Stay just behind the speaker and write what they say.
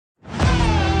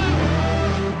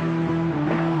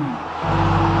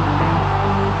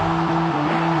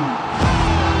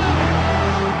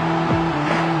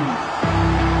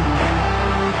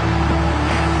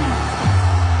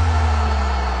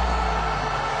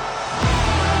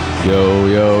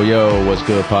Yo, what's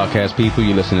good, podcast people?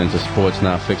 You're listening to Sports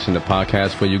Not Fiction, the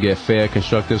podcast where you get fair,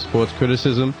 constructive sports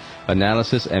criticism,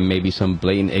 analysis, and maybe some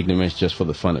blatant ignorance just for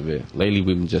the fun of it. Lately,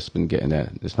 we've just been getting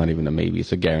that. It's not even a maybe.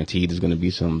 It's a guarantee there's going to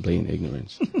be some blatant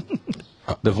ignorance.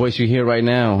 The voice you hear right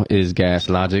now is Gas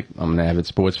Logic. I'm an avid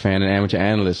sports fan and amateur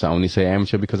analyst. I only say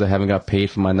amateur because I haven't got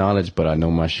paid for my knowledge, but I know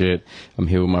my shit. I'm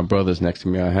here with my brothers. Next to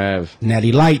me I have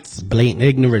Natty Lights, blatant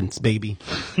ignorance, baby.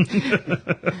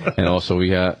 And also we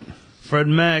got Fred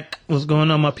Mack. What's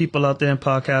going on, my people out there in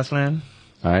podcast land?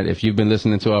 All right, if you've been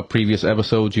listening to our previous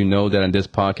episodes, you know that in this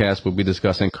podcast we'll be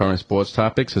discussing current sports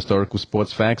topics, historical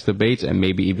sports facts, debates, and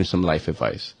maybe even some life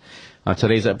advice. On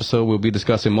today's episode, we'll be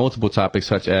discussing multiple topics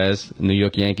such as New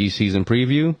York Yankees season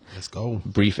preview, Let's go.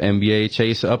 brief NBA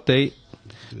chase update,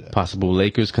 possible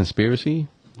Lakers conspiracy,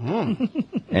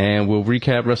 and we'll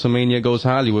recap WrestleMania Goes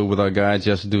Hollywood with our guy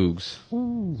Just Doogz.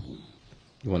 You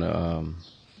want to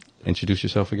introduce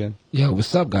yourself again? Yo,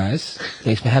 what's up, guys?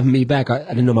 Thanks for having me back. I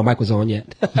didn't know my mic was on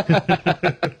yet.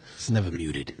 It's never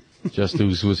muted. Just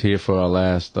Doogz was here for our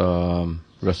last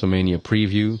WrestleMania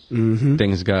preview. Mm-hmm.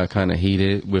 Things got kind of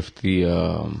heated with the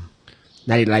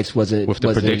Natty Lights wasn't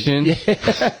prediction.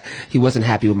 Yeah, he wasn't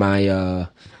happy with my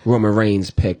Roman Reigns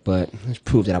pick, but it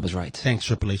proved that I was right. Thanks,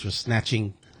 Triple H, for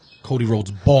snatching Cody Rhodes'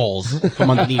 balls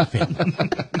from underneath him.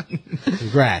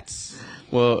 Congrats.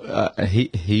 Well,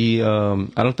 he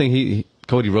I don't think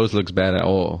Cody Rhodes looks bad at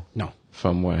all. No.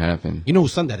 From what happened. You know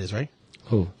whose son that is, right?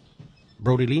 Who?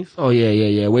 Brody Leaf? Oh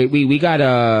yeah. We got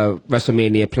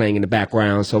WrestleMania playing in the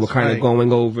background, so we're kind of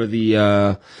going over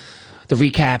the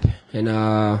recap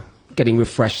and getting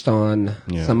refreshed on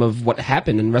some of what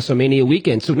happened in WrestleMania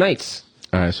weekend, 2 nights.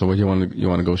 All right, so what you want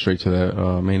to go straight to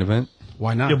that main event?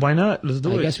 Why not? Yeah, why not? Let's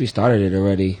do it. I guess we started it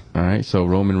already. All right, so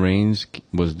Roman Reigns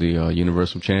was the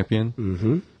Universal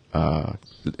Champion.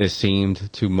 Mm-hmm. It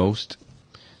seemed to most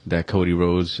that Cody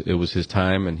Rhodes, it was his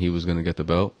time and he was going to get the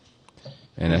belt.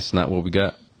 And that's not what we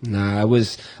got. Nah, it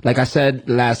was like I said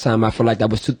last time. I feel like that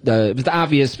was it was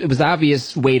the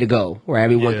obvious way to go, where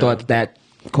everyone thought that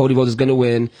Cody Rhodes was going to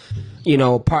win. You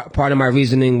know, part of my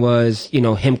reasoning was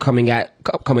him coming out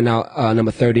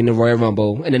number 30 in the Royal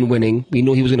Rumble and then winning. We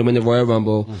knew he was going to win the Royal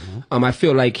Rumble. Mm-hmm. I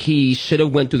feel like he should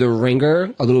have went through the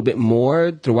ringer a little bit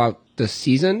more throughout the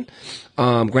season.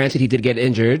 Granted, he did get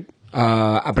injured,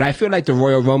 but I feel like the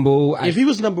Royal Rumble. If he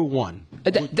was number one,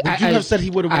 would you have said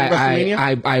he would have won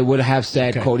WrestleMania? I would have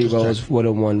said Cody Rhodes would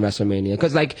have won WrestleMania.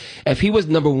 Because, if he was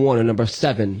number 1 or number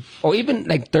 7, or even,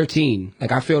 13,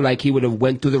 I feel like he would have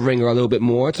went through the ringer a little bit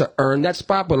more to earn that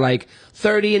spot. But,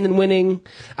 30 and then winning,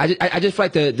 I just feel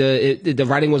like the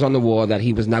writing was on the wall that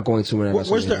he was not going to win WrestleMania.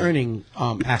 Where's the earning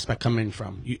aspect coming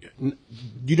from?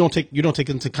 You don't take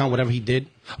into account whatever he did?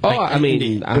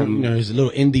 his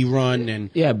little indie run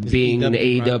and being in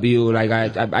the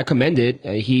AEW, I commend it.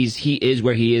 He is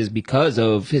where he is because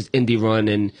of his indie run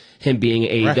and him being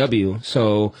AEW. Right.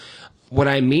 So, what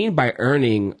I mean by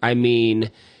earning,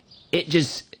 it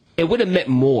would have meant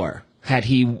more had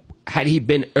he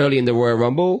been early in the Royal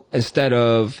Rumble instead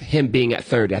of him being at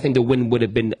 30. I think the win would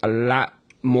have been a lot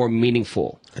more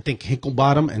meaningful. I think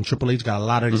Hinklebottom and Triple H got a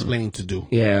lot of explaining to do.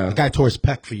 Yeah. The guy tore his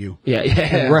pec for you. Yeah.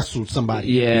 He wrestled somebody.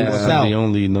 Yeah. He was the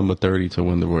only number 30 to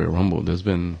win the Royal Rumble. There's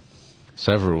been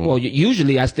several. Well,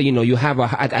 usually, you have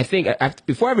I think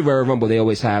before every Royal Rumble, they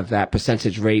always have that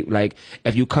percentage rate.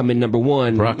 If you come in number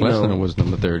 1. Brock Lesnar was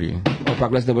number 30. Oh,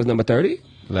 Brock Lesnar was number 30?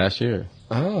 Last year.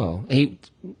 Oh.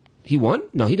 He won?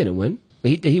 No, he didn't win.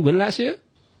 Did he win last year?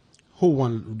 Who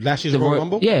won last year's Royal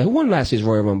Rumble? Yeah, who won last year's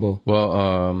Royal Rumble?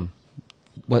 Well,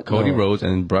 Cody Rhodes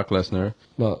and Brock Lesnar.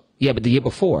 Well, yeah, but the year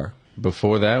before.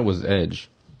 Before that was Edge.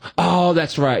 Oh,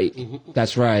 that's right.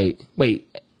 That's right.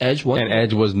 Wait, Edge won? And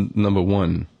Edge was number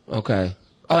 1. Okay.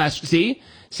 Oh, that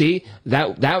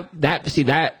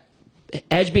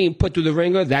Edge being put through the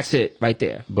ringer, that's it right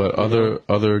there. But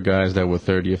other guys that were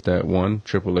 30th that won,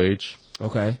 Triple H.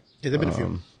 Okay. Yeah, there've been a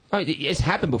few. It's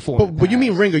happened before. But you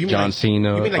mean ringer? You mean John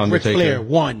Cena, You mean Ric Undertaker. Flair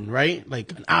won, right?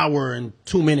 An hour and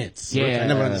 2 minutes. Yeah. I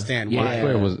never understand why.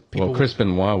 Flair was Chris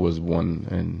Benoit was 1,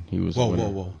 and he was.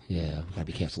 Whoa. Yeah, gotta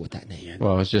be careful with that name.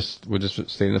 Well, we're just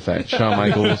stating the fact. Shawn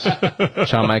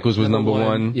Michaels was number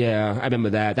 1. Yeah, I remember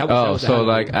that. That was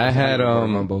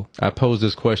I posed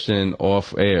this question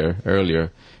off air earlier,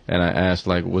 and I asked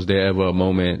was there ever a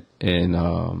moment in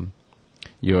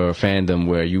your fandom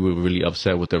where you were really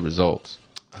upset with the results?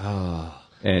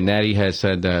 And Natty had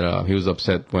said that he was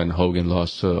upset when Hogan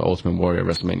lost to Ultimate Warrior at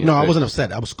WrestleMania. No, I wasn't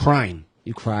upset. I was crying.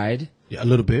 You cried? Yeah, a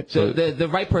little bit. So the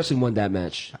right person won that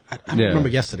match. I remember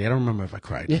yesterday. I don't remember if I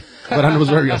cried. Yeah. But I was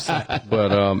very upset.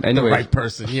 But anyway, the right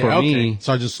person. Yeah, for me,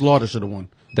 Sergeant Slaughter should have won.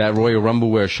 That Royal Rumble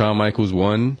where Shawn Michaels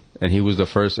won and he was the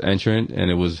first entrant,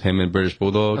 and it was him and British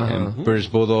Bulldog, and British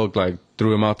Bulldog like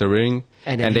threw him out the ring,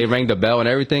 and they rang the bell and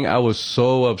everything. I was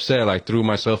so upset, like threw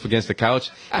myself against the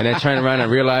couch, and then turned around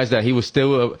and realized that he was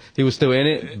still in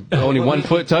it, only 1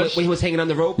 foot touch. When he was hanging on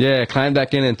the rope. Yeah, climbed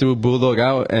back in and threw Bulldog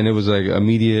out, and it was like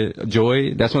immediate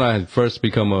joy. That's when I had first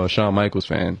become a Shawn Michaels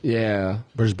fan. Yeah,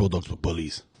 British Bulldogs were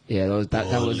bullies. Yeah,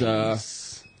 that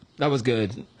was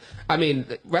good. I mean,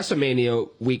 WrestleMania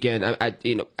weekend.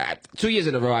 2 years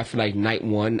in a row, I feel like night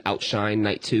one outshined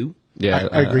night two. Yeah,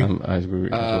 I agree. I agree.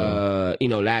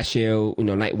 Last year,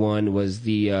 night one was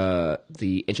the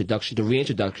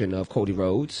reintroduction of Cody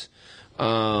Rhodes,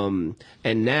 and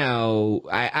now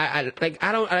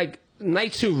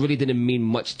night two really didn't mean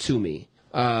much to me.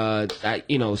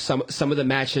 Some of the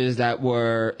matches that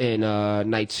were in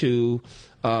night two.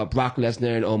 Brock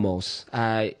Lesnar and Omos.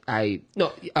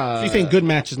 So you're saying good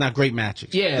matches, not great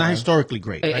matches? Yeah, not historically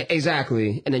great. Right?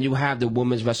 Exactly. And then you have the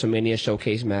women's WrestleMania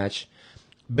showcase match.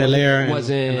 Belair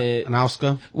and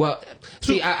Asuka. Well,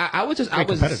 see, I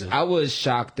was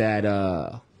shocked that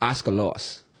Asuka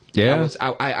lost. Yeah. It's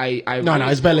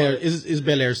Belair. It's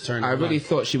Belair's turn. I really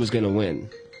thought she was gonna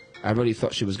win. Somebody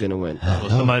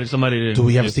did. Do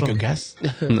we have a secret guest?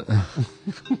 Who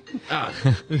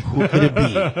could it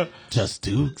be? Just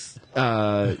Doogz?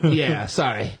 Yeah,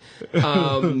 sorry.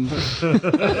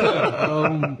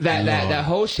 That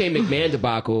whole Shane McMahon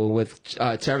debacle with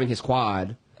tearing his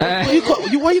quad. Why you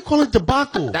call it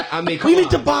debacle?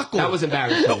 Debacle. That was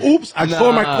embarrassing. Oops, I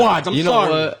tore my quads. I'm sorry. You know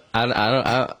what?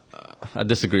 I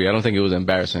disagree. I don't think it was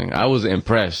embarrassing. I was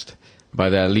impressed by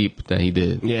that leap that he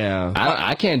did. Yeah.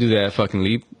 I can't do that fucking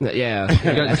leap. Yeah.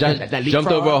 That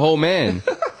jumped over a whole man.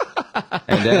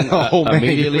 And then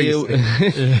immediately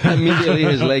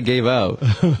his leg gave out.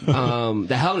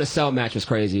 The Hell in a Cell match was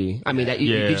crazy. I mean, did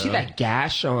you see that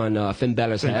gash on Finn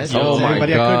Balor's head? Oh my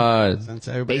God!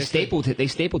 They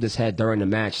stapled his head during the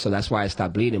match, so that's why it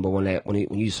stopped bleeding. But when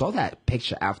you saw that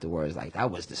picture afterwards, like that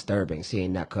was disturbing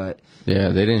seeing that cut. Yeah,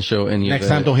 they didn't show any. Next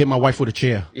time, don't hit my wife with a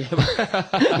chair.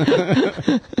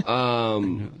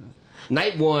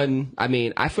 Night one, I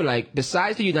mean, I feel like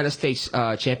besides the United States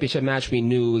Championship match, we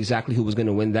knew exactly who was going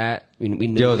to win that. We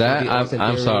knew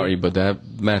I'm sorry, but that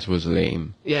match was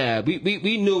lame. Yeah,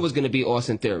 we knew it was going to be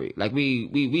Austin Theory. Like we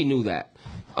knew that.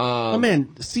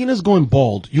 Man, Cena's going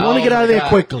bald. You want to get out of there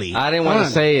quickly. I didn't want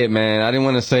to say it, man. I didn't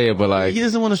want to say it, but like he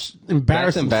doesn't want to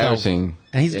embarrass himself. Embarrassing.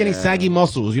 And he's getting saggy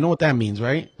muscles. You know what that means,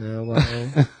 right? Well,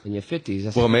 in your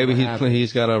 50s. Well, maybe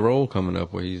he's got a role coming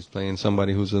up where he's playing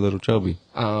somebody who's a little chubby.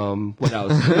 What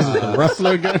else? A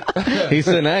wrestler again? He's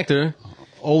an actor.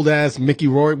 Old ass Mickey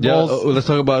Rourke balls. Let's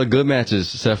talk about the good matches.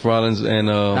 Seth Rollins and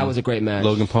that was a great match.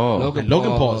 Logan Paul. Logan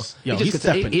Paul's. Yo,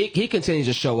 he continues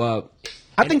to show up.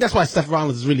 I think that's why Seth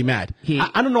Rollins is really mad.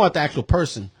 I don't know about the actual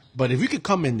person, but if you could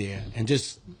come in there and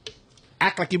just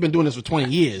act like you've been doing this for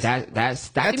 20 years, that's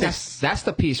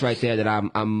the piece right there that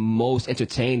I'm most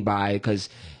entertained by, because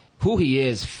who he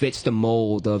is fits the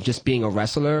mold of just being a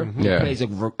wrestler. Mm-hmm. Yeah. He plays a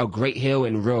great heel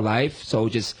in real life, so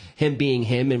just him being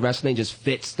him in wrestling just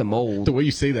fits the mold. The way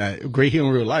you say that, great heel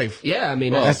in real life. Yeah, I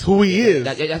mean that's who he is.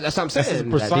 That's what I'm saying. That's his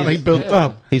persona he built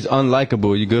up. He's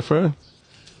unlikable. You good, Fred?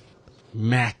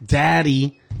 Mac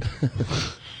Daddy.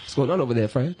 What's going on over there,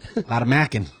 Fred? A lot of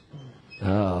macking.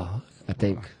 Oh, I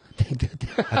think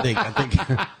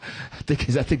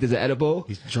there's an edible.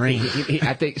 He's drained.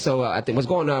 I think so. I think what's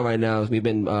going on right now is we've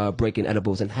been breaking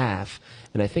edibles in half,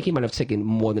 and I think he might have taken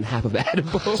more than half of the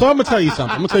edible. So I'm gonna tell you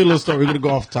something. I'm gonna tell you a little story. We're gonna go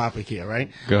off topic here,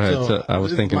 right? Go ahead. So I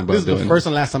was thinking about this is doing the first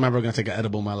and last time I'm ever gonna take an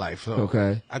edible in my life. So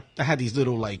okay. I had these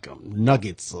little like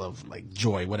nuggets of like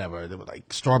joy, whatever. They were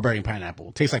like strawberry and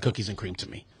pineapple. Tastes like cookies and cream to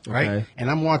me, right? Okay. And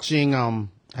I'm watching.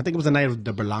 I think it was the night of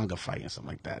the Berlanga fight or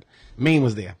something like that. Maine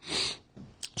was there.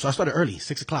 So I started early,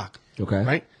 6 o'clock. Okay.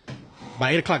 Right?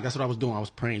 By 8 o'clock, that's what I was doing. I was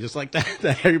praying just like that,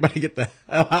 that everybody get the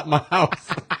hell out of my house.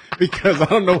 Because I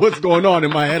don't know what's going on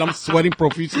in my head. I'm sweating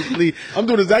profusely. I'm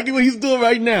doing exactly what he's doing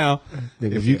right now.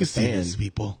 If you can see this,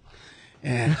 people.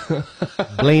 And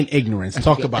blatant ignorance.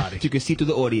 Talk about it. You can see through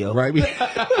the audio. Right? Go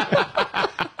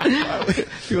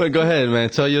ahead, man.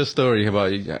 Tell your story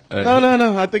about you.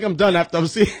 No. I think I'm done after I'm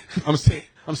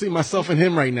seeing myself in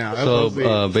him right now.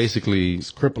 So basically,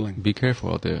 it's crippling. Be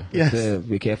careful out there. Yes. Yeah,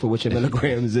 be careful with your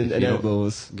milligrams and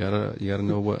edibles. You gotta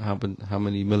know how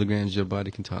many milligrams your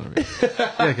body can tolerate.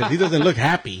 Yeah, because he doesn't look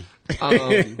happy.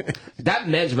 That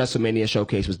men's WrestleMania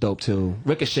showcase was dope too.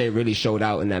 Ricochet really showed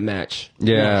out in that match.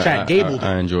 Yeah, Chad Gable.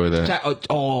 I enjoy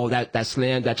that. That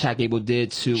slam that Chad Gable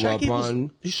did to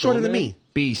Braun. He's shorter than me.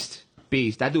 Beast.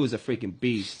 That dude is a freaking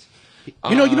beast.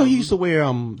 You know, he used to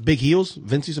wear big heels.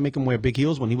 Vince used to make him wear big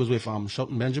heels when he was with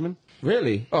Shelton Benjamin.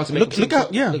 Really? Oh, to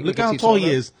Look how tall he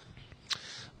is.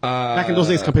 Back in those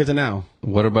days compared to now.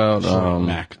 What about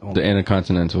Mac. the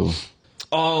Intercontinental?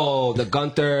 Oh, the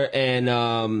Gunther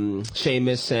and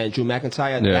Sheamus and Drew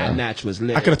McIntyre. Yeah. That match was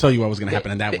lit. I could have told you what was going to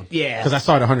happen in that one. Yeah. Because I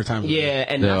saw it 100 times. Yeah,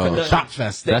 and Chop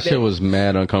fest. That shit was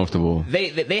mad uncomfortable.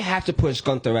 They have to push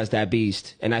Gunther as that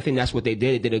beast, and I think that's what they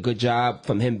did. They did a good job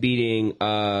from him beating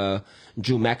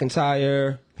Drew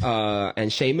McIntyre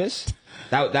and Sheamus.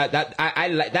 I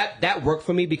like that worked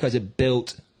for me because it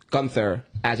built Gunther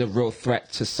as a real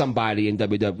threat to somebody in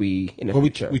WWE in the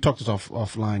future. We talked this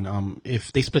offline.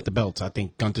 If they split the belts, I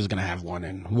think Gunther's going to have one,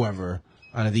 and whoever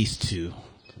out of these two.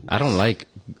 I don't like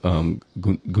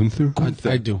Gunther.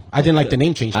 I do. I didn't like the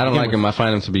name change. I don't like him. I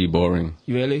find him to be boring.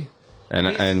 You really?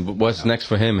 And what's next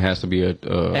for him has to be It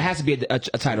has to be a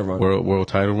title run. world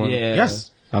title run. Yeah.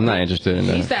 Yes. I'm not interested in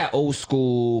that. He's that old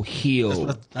school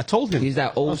heel. I told him. He's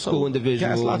that old school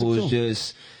individual who's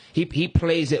just he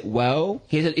plays it well.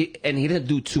 He doesn't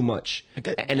do too much.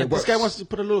 And this guy wants to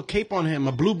put a little cape on him,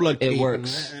 a blue blood cape. It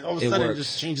works. And all of a sudden, it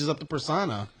just changes up the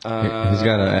persona.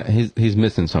 He's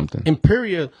missing something.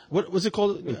 Imperial. What was it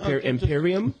called?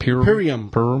 Imperium. Imperium.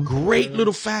 Great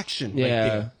little faction.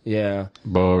 Yeah. Yeah.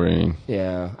 Boring.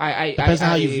 Yeah. Depends on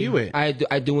how you view it. I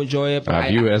do enjoy it. But I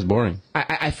view it as boring.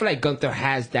 I feel like Gunther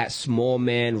has that small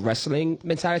man wrestling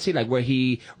mentality, like where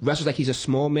he wrestles like he's a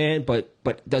small man, but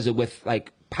does it with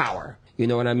like power. You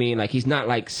know what I mean? Like he's not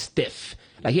like stiff.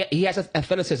 Like he has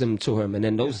athleticism to him, and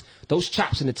then those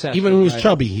chops in the chest. Even when he was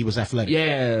chubby, he was athletic.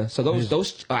 Yeah. So those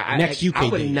Next UK I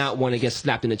would days. not want to get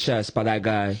slapped in the chest by that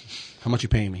guy. How much you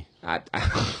paying me?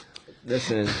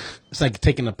 Listen, It's like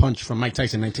taking a punch from Mike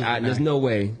Tyson in 1989. there's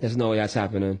no way that's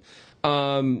happening.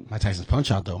 Mike Tyson's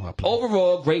punch out though.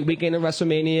 Overall, great weekend in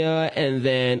WrestleMania, and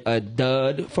then a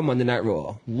dud from Monday Night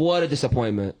Raw. What a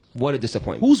disappointment!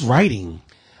 Who's writing?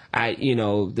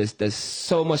 There's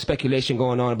so much speculation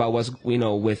going on about what's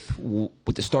with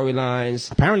the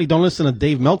storylines. Apparently, don't listen to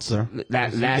Dave Meltzer.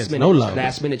 That He last gets minute, no love.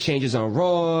 last minute changes on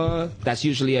Raw. That's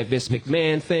usually a Vince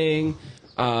McMahon thing.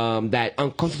 That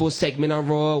uncomfortable segment on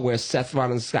Raw where Seth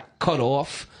Rollins got cut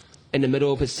off in the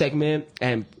middle of his segment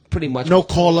and pretty much No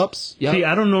call-ups. Yep. See,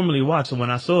 I don't normally watch, so when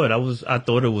I saw it, I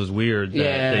thought it was weird that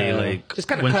they Just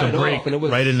kinda went cut to it break off, and it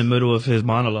was- right in the middle of his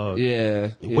monologue. Yeah.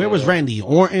 Where was Randy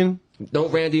Orton? No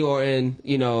Randy Orton.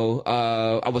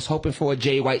 I was hoping for a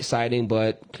Jay White sighting,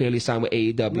 but clearly signed with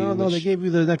AEW. No, they gave you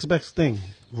the next best thing.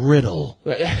 Riddle.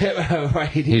 Right.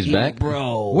 He's back?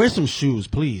 bro. Wear some shoes,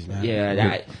 please, man.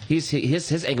 Yeah, his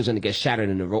ankle's gonna get shattered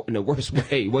in the worst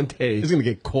way one day. He's gonna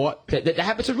get caught. That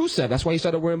happened to Rusev. That's why he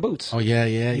started wearing boots. Oh yeah.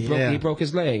 He broke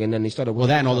his leg, and then he started. Well,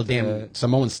 that and all the wearing damn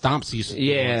Samoan stomps he used to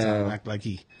do all the time, act like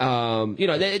he.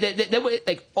 they were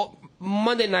like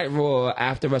Monday Night Raw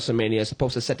after WrestleMania is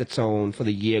supposed to set the tone for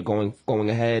the year going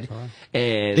ahead,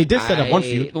 and They did set up one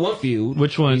feud.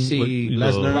 Which one? You see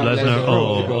Lesnar. Lesnar.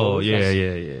 Oh, That's-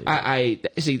 yeah. I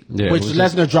see. Yeah, Which it was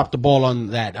Lesnar dropped the ball on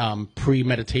that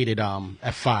premeditated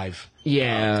F5.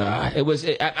 Yeah, it was.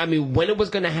 I mean, when it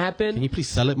was going to happen, Can you please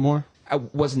sell it more?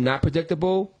 was not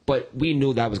predictable, but we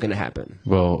knew that was going to happen.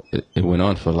 Well, it went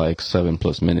on for like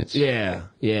 7+ minutes. Yeah,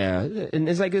 and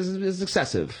it's like it's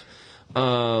excessive.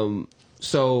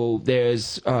 So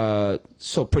there's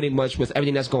so pretty much with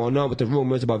everything that's going on with the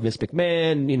rumors about Vince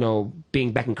McMahon,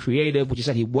 being back in creative, which he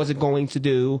said he wasn't going to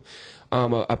do.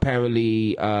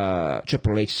 Apparently,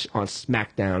 Triple H on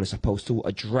SmackDown is supposed to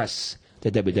address the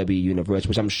WWE universe,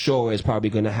 which I'm sure is probably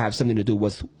going to have something to do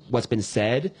with what's been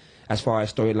said as far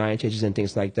as storyline changes and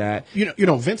things like that.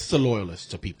 Vince is a loyalist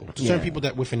to people, to certain Yeah. people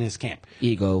that within his camp.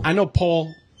 Ego. I know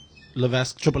Paul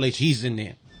Levesque, Triple H, he's in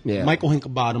there. Yeah. Michael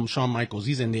Hinkenbottom, Shawn Michaels,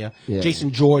 he's in there. Yeah.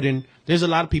 Jason Jordan. There's a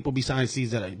lot of people besides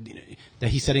these that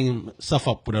he's setting himself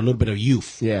up with a little bit of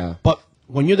youth. Yeah. But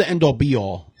when you're the end all be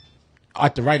all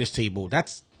at the writers' table,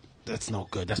 that's no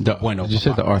good. That's no bueno. Did you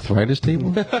say the arthritis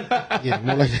table? Yeah,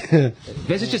 more like.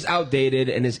 Vince is just outdated,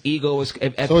 and his ego is.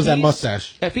 So is that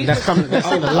mustache. If he's That's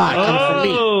saying a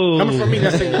lot. Coming from me,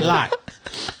 that's saying a lot.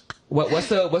 What's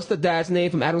the dad's name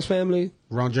from Addams Family?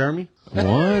 Ron Jeremy. What?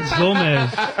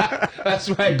 Gomez. That's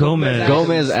right,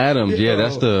 Gomez Adams. Yeah,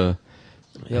 that's the.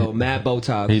 Mad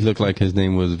Botox. He looked like his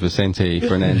name was Vicente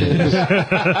Fernandez.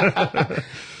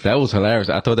 That was hilarious.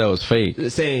 I thought that was fake.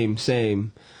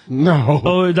 Same. No.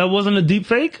 Oh, that wasn't a deep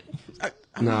fake?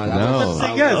 No,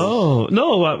 No. Yes. Oh,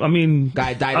 no. I mean,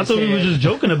 Guy dyed I his thought we were hair. just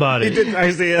joking about it.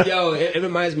 Isaiah. Yo, it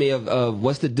reminds me of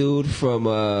what's the dude from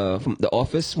The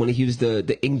Office when he used the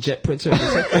inkjet printer?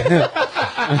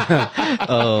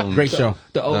 Great show.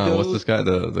 The old dude. What's this guy?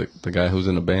 The guy who's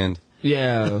in the band?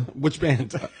 Yeah. Which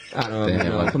band? I don't Damn.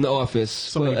 know. From The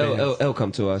Office. many Well, bands. it'll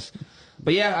come to us.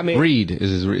 But yeah, I mean, Reed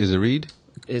is it Reed?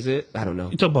 is it? I don't know.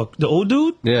 You talk about the old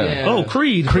dude? Yeah. Yeah. Oh,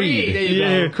 Creed. Creed. There you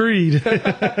Yeah, go. Creed.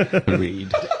 Reed.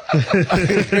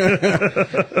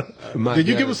 Did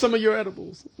you give us some of your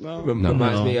edibles? No.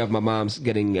 Reminds No. me of my mom's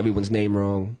getting everyone's name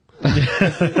wrong.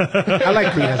 I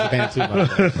like Creed as a band too.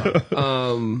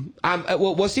 By the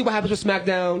way. We'll see what happens with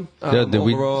SmackDown. Yeah,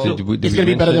 Overall, did we It's gonna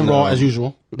be better than mention, Raw as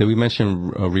usual. Did we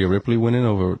mention Rhea Ripley winning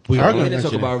over? We are we're going going to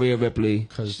talk to about Rhea Ripley.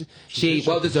 'Cause She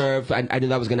well deserved. I knew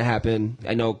that was going to happen.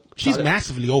 I know she's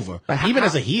massively over, But how- even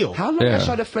as a heel. How long Yeah. has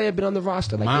Charlotte Flair been on the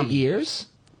roster? Like Mom. 8 years?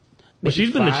 But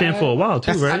she's been the champ for a while too,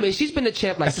 That's- right? I mean, she's been the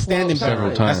champ like That's the standing 12 several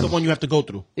times. That's the one you have to go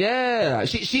through. Yeah,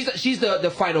 she's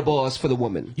the final boss for the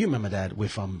woman. You remember that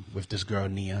with this girl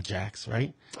Nia Jax,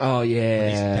 right? Oh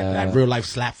yeah. That real life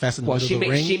slap fest in the Well, middle she of the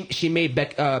made ring. she made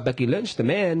Becky Lynch the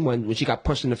man when she got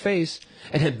punched in the face,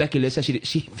 and then Becky Lynch said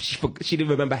she didn't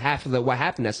remember half of what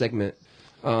happened in that segment.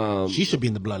 She should be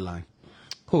in the bloodline.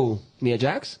 Who? Nia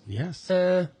Jax? Yes.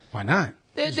 Uh, Why not?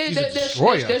 There, She's a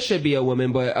destroyer. there should be a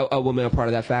woman, but a woman a part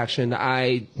of that faction.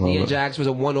 Nia Jax was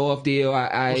a one-off deal.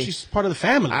 Well, she's part of the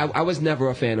family. I was never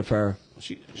a fan of her.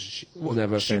 she Was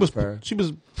never a she fan was of her. she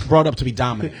was brought up to be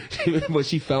dominant. When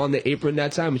she fell on the apron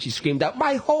that time and she screamed out,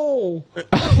 "My hole!"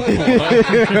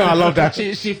 I love that.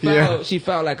 She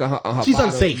felt like a her She's bottom.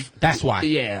 unsafe. That's why.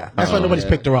 Yeah, That's why nobody's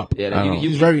picked her up. Yeah,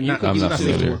 She's very not. I'm she's not not safe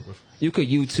to familiar. work with. You could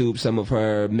YouTube some of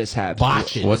her mishaps.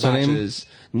 Botches. What's her name? Botches.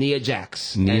 Nia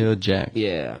Jax. Nia And- Jax.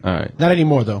 Yeah. All right. Not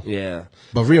anymore though. Yeah.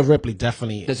 But Rhea Ripley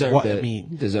definitely Deserved it. I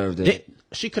mean, Deserved it.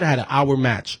 she could have had an hour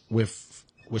match with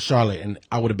Charlotte, and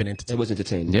I would have been It entertained. was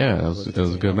entertaining. Yeah, it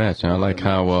was a good match. And I like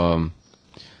how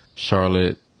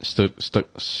Charlotte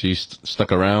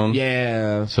stuck around.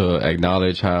 Yeah. To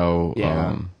acknowledge how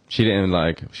Yeah.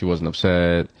 she wasn't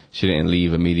upset. She didn't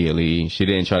leave immediately. She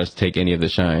didn't try to take any of the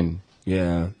shine.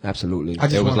 Yeah. Absolutely. I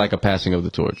just It was want- like a passing of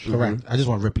the torch. Correct. I just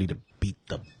want Ripley to beat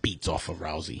the beats off of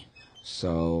Rousey.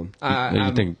 So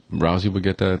You think Rousey would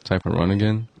get that type of run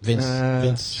again?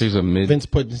 Vince. She's a mid. Vince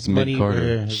put his money mid-carder.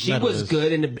 where his she metal was is.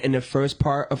 good in the first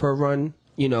part of her run.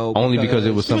 You know, Only because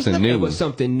it was something It new. was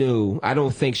something new. I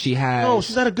don't think she has. No,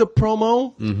 she's not a good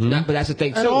promo. But that's the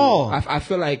thing At too. all. I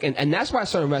feel like, and that's why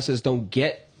certain wrestlers don't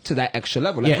get to that extra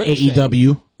level. Like Yeah, Ricochet.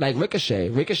 AEW. Like Ricochet.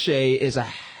 Ricochet is a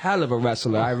hell of a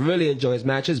wrestler. I really enjoy his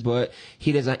matches, but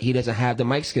he doesn't have the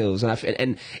mic skills.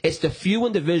 And it's the few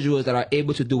individuals that are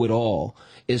able to do it all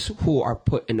is who are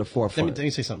put in the forefront. Let me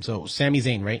say something. So Sami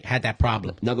Zayn, right, had that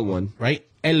problem, Another one. right?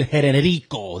 El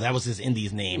Generico, that was his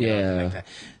Indies name. Yeah. Like that.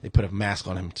 They put a mask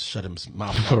on him to shut his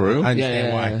mouth. For real? I understand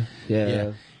Yeah, why.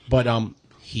 yeah. But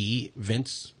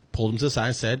Vince pulled him to the side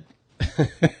and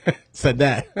said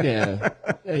that. Yeah.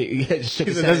 He said,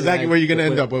 that's exactly where you're gonna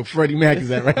end up. Where Freddie Mac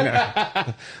is at right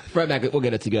now. Fred Mac, we'll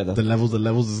get it together. the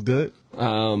levels is good.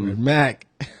 Mac.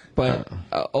 But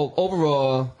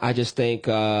overall, I just think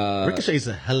Ricochet's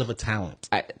a hell of a talent,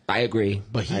 I agree.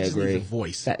 but he I just agree. needs a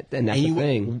voice. And that's the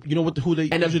thing. You know who they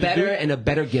And a usually do? and a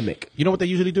better gimmick. You know what they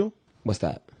usually do? What's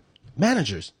that?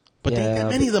 Managers, but they ain't Yeah,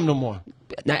 got many of them no more.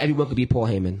 Not everyone could be Paul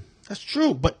Heyman. That's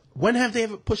true, but when have they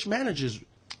ever pushed managers?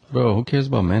 Bro, who cares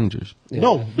about managers?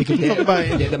 No, because we talk about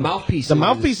Yeah, the mouthpieces. The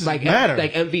mouthpieces like matter.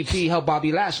 Like MVP helped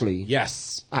Bobby Lashley.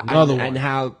 yes, another And one.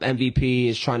 how MVP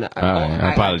is trying to. All right,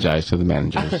 I apologize to the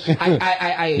managers. You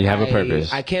have a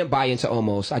purpose. I can't buy into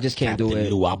almost. I just can't do Captain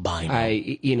it. Lou Albino.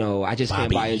 I just can't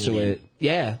Bobby buy into Heenan. it.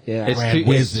 Yeah.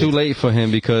 It's too late for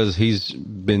him because he's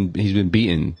been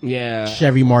beaten. Yeah.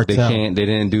 Chevy They Martel. They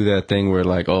didn't do that thing where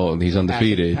like, oh, he's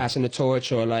undefeated. Passing the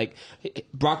torch, or like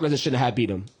Brock Lesnar shouldn't have beat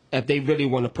him if they really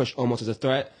want to push almost as a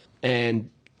threat, and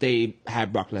they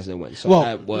had Brock Lesnar win. So Well,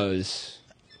 that was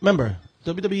Remember,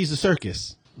 WWE's a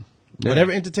circus. Yeah.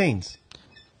 Whatever entertains.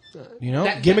 You know,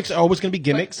 That- gimmicks are always going to be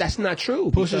gimmicks. That's not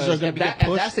true. Pushes because are gonna if get if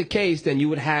pushed. that's the case, then you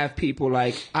would have people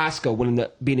like Asuka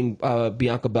beating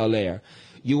Bianca Belair.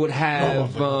 You would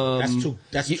have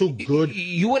that's too good.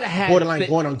 You would have had Borderline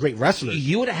going on great wrestlers.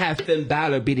 You would have had Finn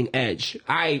Balor beating Edge.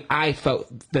 I felt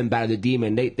Finn Balor the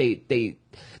Demon.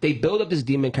 They build up this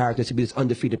demon character to be this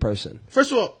undefeated person.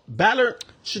 First of all, Balor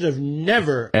should have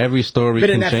never. Every story Been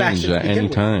in can that change faction to at begin any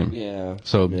with. time. Yeah.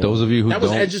 So those of you who That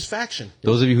was don't, Edge's faction.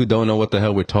 those of you who don't know what the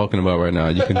hell we're talking about right now,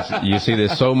 you see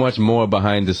there's so much more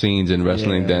behind the scenes in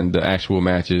wrestling Yeah. than the actual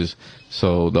matches.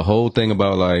 So the whole thing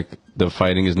about like the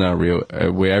fighting is not real,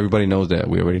 where everybody knows that,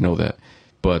 we already know that.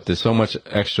 But there's so much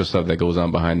extra stuff that goes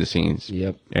on behind the scenes.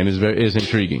 Yep. And it's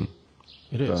intriguing.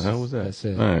 It is. The hell was that? That's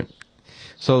it. All right.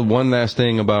 So one last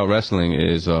thing about wrestling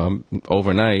is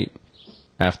overnight,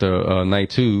 after night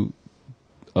 2,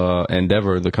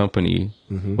 Endeavor, the company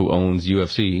who owns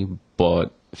UFC,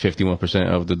 bought 51%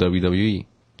 of the WWE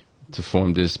to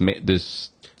form this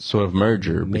sort of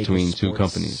merger Mega between two sports.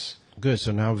 companies. Good.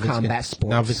 So now Combat sports.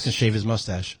 Now Vince can shave his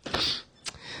mustache.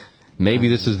 Maybe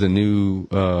this is the new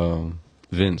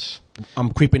Vince.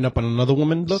 I'm creeping up on another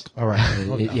woman. Look. All right.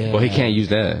 Yeah. Well, he can't use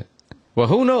that. Well,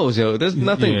 who knows, yo? There's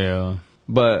nothing. Yeah.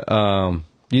 But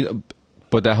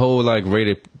but that whole like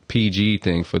rated PG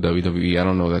thing for WWE, I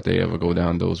don't know that they ever go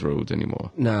down those roads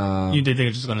anymore. Nah. You think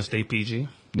they're just gonna stay PG?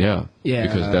 Yeah. Yeah.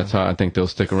 Because that's how I think they'll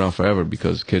stick around forever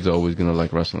because kids are always gonna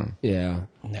like wrestling. Yeah.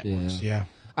 Networks. Yeah.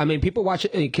 I mean, people watch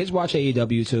it. Kids watch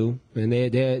AEW too, and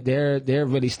they're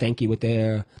really stanky with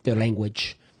their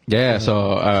language. Yeah.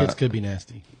 So Kids could be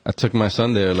nasty. I took my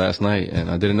son there last night, and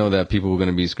I didn't know that people were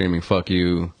gonna be screaming "fuck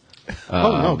you."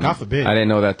 Oh no! God forbid. I didn't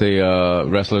know that the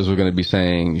wrestlers were gonna be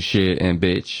saying shit and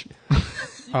bitch.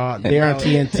 They're on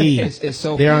TNT. It's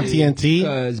so They're on TNT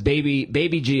because baby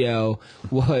GL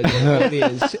was the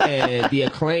audience and the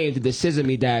Acclaimed, the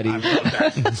Sesame Daddy.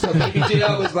 So baby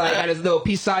GL was like had his little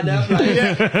peace sign up, like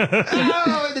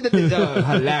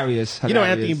hilarious. You know,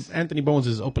 Anthony Bones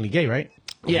is openly gay, right?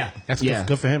 Yeah, That's yeah.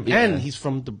 good for him. Yeah. And he's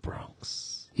from the Bronx.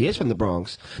 He is from the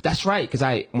Bronx. That's right.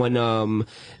 Because when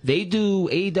they do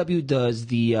AEW does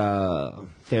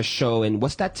their show in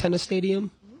what's that tennis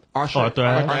stadium? Arthur Ashe.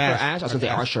 I was gonna say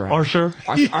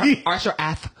Arthur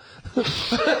Ashe.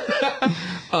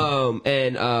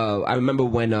 And I remember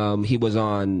when he was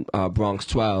on Bronx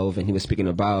 12 and he was speaking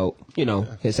about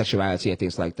his sexuality and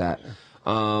things like that.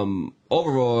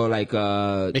 Overall, like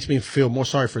Makes me feel more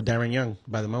sorry for Darren Young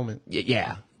by the moment.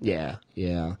 yeah.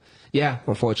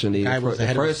 Unfortunately, Guy was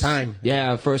ahead of his time.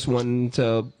 Yeah, first one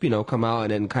to come out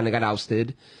and then kind of got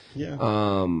ousted. Yeah.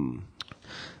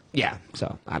 Yeah,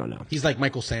 so I don't know. He's like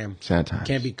Michael Sam. Sad times.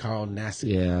 Can't be called nasty.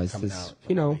 Yeah, it's, coming it's out.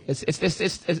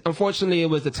 it's unfortunately it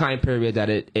was the time period that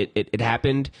it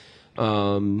happened.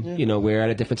 We're at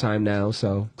a different time now,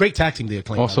 so Great tag team, the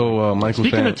Acclaim. Also, Michael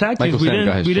Speaking Sam, of tag Michael teams, Sam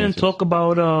got his we didn't chances. talk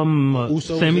about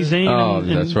Usos Sami Zayn Oh,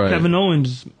 and that's right. Kevin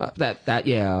Owens. that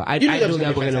yeah, I You knew that knew was they gonna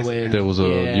were be gonna fantastic. win. There was a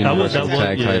Yeah. universal That was-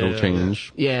 tag yeah, title yeah.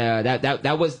 change. Yeah,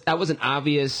 that was an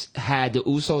obvious. Had the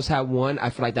Usos had won, I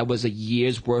feel like that was a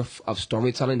year's worth of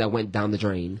storytelling that went down the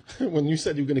drain. When you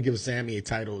said you were going to give Sammy a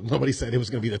title, nobody said it was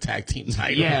going to be the tag team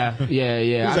title. Yeah. was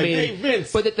like, "Hey,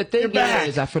 Vince, but the thing you're back."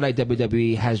 is, I feel like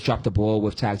WWE has dropped the ball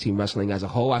with tag team wrestling as a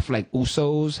whole. I feel like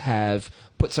Usos have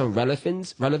put some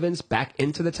relevance back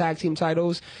into the tag team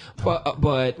titles, but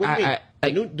What do you mean?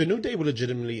 The New Day were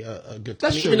legitimately a good.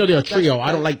 That's true. Even though they're a trio, That's-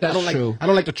 I don't like. I that's don't like. true. I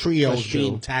don't like the trios That's true.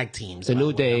 being tag teams. the by New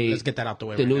way. Day. Let's get that out the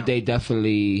way. The right New now. Day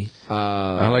definitely.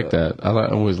 I like that. I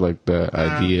always like the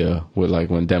idea with like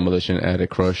when Demolition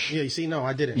added Crush. Yeah, you see, no,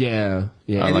 I didn't. Yeah.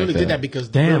 I like only that. did that because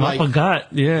Damn, I forgot.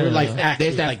 Yeah. Real life acts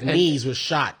There's with, that- like and- knees was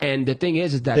shot. And the thing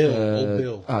is that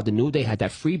Bill. the New Day had that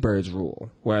Freebirds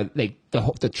rule where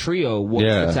the trio was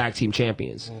Yeah. the tag team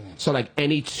champions. So like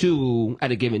any two at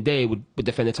a given day would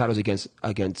defend the titles against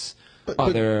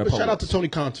other But shout out to opponents. Tony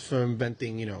Khan for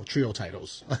inventing, trio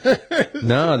titles.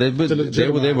 No, they were there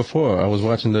legitimize. before. I was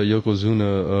watching the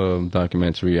Yokozuna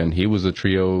documentary, and he was a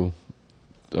trio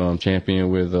champion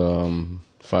with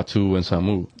Fatu and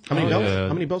Samu. How many belts? yeah.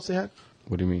 How many belts they had?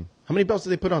 What do you mean? How many belts did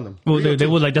they put on them? Well, Three or they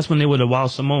two? were like that's when they were the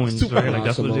Wild Samoans, Super right? Like Wild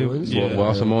that's what they. Samoans. Yeah.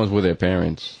 Well, Samoans were their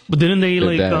parents. But didn't they Their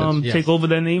like dads. Yes. take over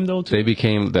their name though too? They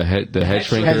became the head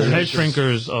shrinkers, Head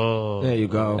shrinkers. Oh, There you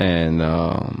go. and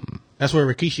That's where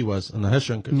Rikishi was on the Head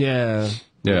Shrinker.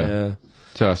 yeah.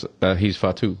 So he's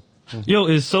Fatu. yo,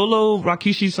 is Solo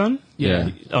Rakishi's son? Yeah.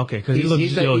 Okay, because he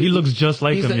looks just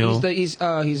like he's him, yo. He's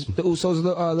the Usos.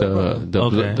 The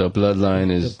Okay. the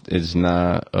bloodline is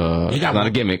not not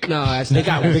a gimmick. No, that's They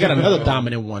got another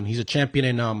dominant one. He's a champion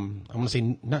in I want to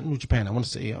say not New Japan. I want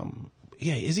to say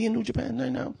is he in New Japan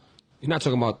right now? You're not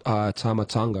talking about Tama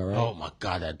Tonga, right? Oh my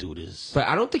God, that dude is. But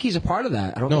I don't think he's a part of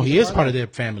that. I don't. No, think he he's is part of their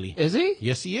family. Is he?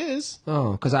 Yes, he is.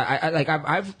 Oh, because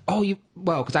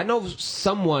because I know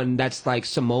someone that's like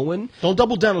Samoan. Don't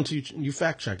double down until you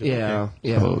fact check it. Yeah, okay?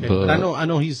 yeah. So Okay, but I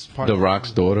know he's part The of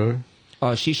Rock's daughter.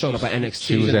 She showed up at NXT.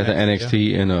 She was at the NXT,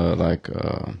 NXT in a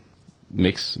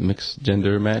mixed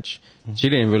gender match. She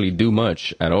didn't really do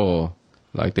much at all.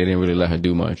 Like they didn't really let her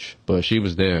do much, but she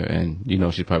was there, and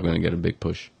she's probably gonna get a big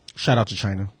push. Shout out to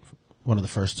China, one of the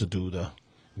first to do the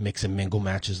mix and mingle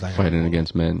matches like Fighting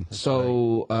against men.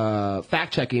 So,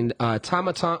 fact checking,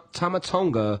 Tama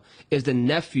Tonga is the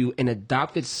nephew and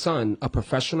adopted son of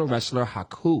professional wrestler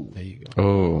Haku. There you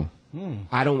go. Oh,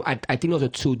 I think those are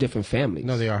two different families.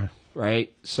 No, they are.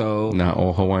 Right? So, not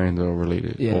all Hawaiians are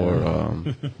related Yeah.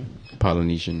 or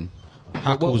Polynesian.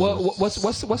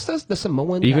 What's the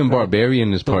Samoan? Even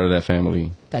Barbarian is part of that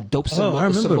family. That dope I Samoan,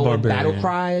 remember Samoan Barbarian. battle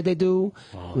cry that they do.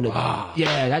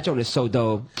 Yeah, that joint is so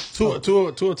dope. Two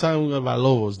time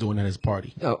Valoa was doing at his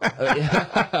party. Oh,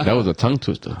 That was a tongue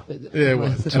twister. Yeah, it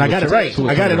was. And I got it right.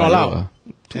 I got it all out.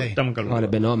 Hey, I'm gonna- I'd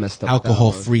have been all messed up.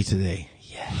 alcohol free today.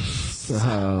 Yes.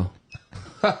 Oh,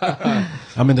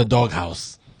 I'm in the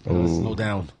doghouse. Slow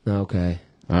down. okay.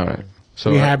 All right.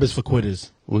 So Rehab is for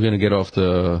quitters. we're gonna get off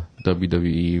the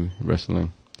WWE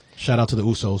wrestling. Shout out to the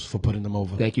Usos for putting them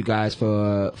over. Thank you guys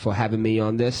for having me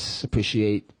on this.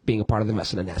 Appreciate being a part of the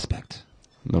wrestling aspect.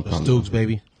 No Just problem. Doogz,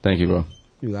 baby. Thank you, bro.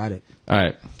 You got it. All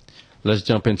right. Let's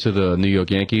jump into the New York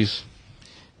Yankees.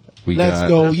 Let's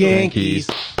go, Yankees.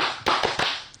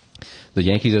 The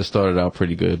Yankees have started out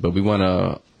pretty good, but we want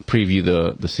to preview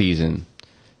the season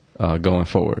going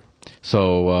forward.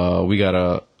 So we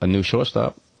got a new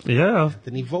shortstop. Yeah,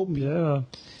 Didn't he vote me? yeah.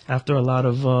 After a lot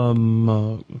of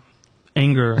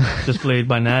anger displayed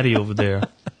by Natty over there,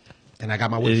 And I got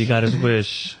my wish. he got his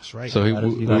wish. That's right. So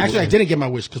Actually, I didn't get my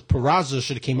wish because Peraza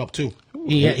should have came up too.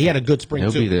 He had a good spring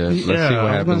he'll too. be there. Let's Yeah, see what I was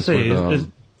gonna happens say, with it's-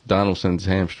 Donaldson's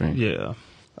hamstring. Yeah,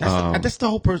 That's the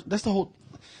whole person.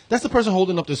 That's the person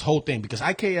holding up this whole thing because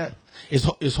Ikea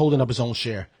is holding up his own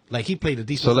share. Like he played a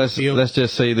decent So let's field.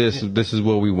 just say this. This is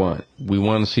what we want. We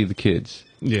want to see the kids.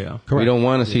 yeah. We don't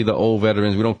want to see the old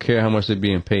veterans. We don't care how much they're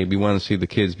being paid. We want to see the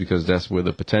kids because that's where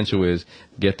the potential is.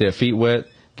 Get their feet wet,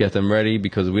 get them ready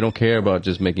because we don't care about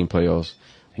just making playoffs.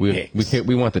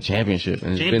 We want the championship,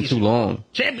 and it's been too long.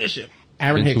 Championship.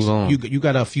 Aaron been too Hicks, long. you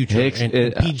got a future Hicks, in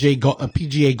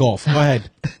PGA golf. Go ahead.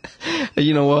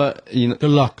 You know what? Good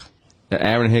luck.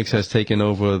 Aaron Hicks has taken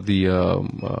over the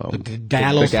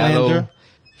Gallo slander.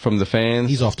 from the fans.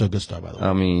 He's off to a good start, by the way.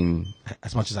 I mean,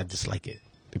 As much as I dislike it.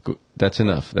 that's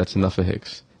enough. That's enough for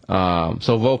Hicks.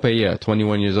 So Volpe, yeah,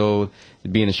 21 years old,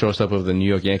 being the shortstop of the New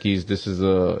York Yankees. This is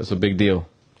it's a big deal.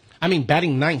 I mean,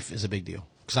 batting ninth is a big deal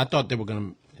because I thought they're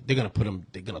gonna put him.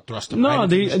 They're gonna thrust him. No,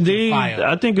 right into the fire.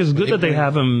 I think it's good that they bring-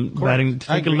 have him batting,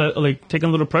 I agree. taking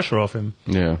a little pressure off him.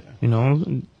 Yeah. You know,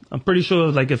 I'm pretty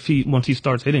sure like if once he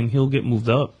starts hitting, he'll get moved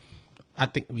up. I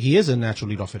think he is a natural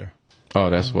leadoff hitter. Oh,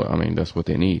 that's what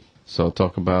they need. So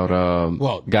talk about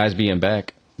guys being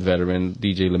back. Veteran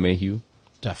DJ LeMahieu.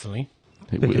 Definitely.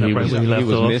 He Picking up right where he left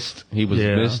was off. missed. He was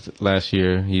Yeah. missed last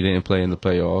year. He didn't play in the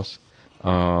playoffs.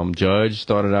 Judge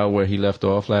started out where he left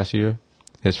off last year.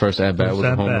 His first at bat was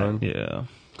a home run. Yeah.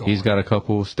 He's got a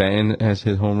couple. Stanton has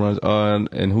hit home runs.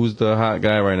 And who's the hot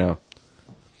guy right now?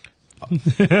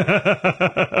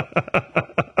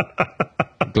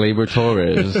 Gleyber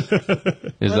Torres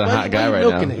is the hot guy right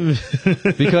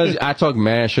now. Because I talk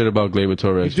mad shit about Gleyber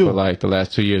Torres You do. for like the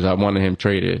last 2 years. I wanted him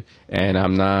traded, and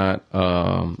I'm not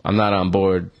on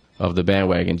board of the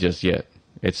bandwagon just yet.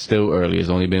 It's still early. It's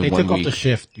only been They 1 took off week. the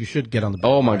shift. You should get on the.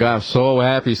 Oh my God, I'm so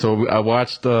happy. So I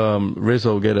watched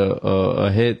Rizzo get a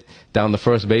hit down the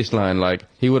first baseline. Like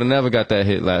he would have never got that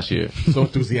hit last year. So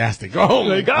enthusiastic. Oh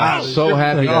my God. So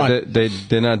happy God. that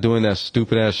they're not doing that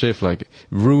stupid ass shift. Like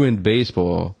ruined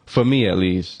baseball for me at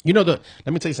least. You know let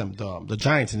me tell you something. The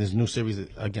Giants in this new series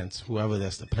against whoever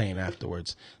that's playing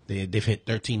afterwards, they've hit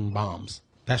 13 bombs.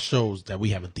 That shows that we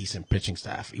have a decent pitching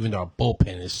staff, even though our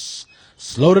bullpen is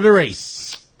slow to the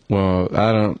race. Well,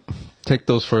 I don't take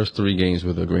those first 3 games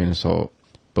with a grain of salt,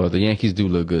 but the Yankees do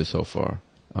look good so far.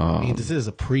 I mean, this is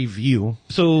a preview.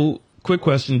 So, quick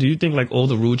question: do you think like all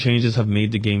the rule changes have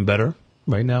made the game better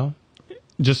right now?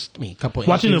 Just I mean, couple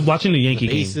watching inches, the Yankee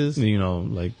the bases. game, you know,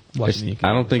 like watching the Yankee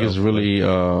I don't think game it's itself. really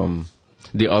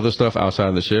the other stuff outside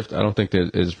of the shift. I don't think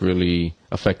that is really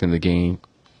affecting the game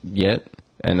yet,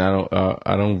 and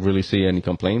I don't really see any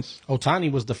complaints.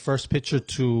 Ohtani was the first pitcher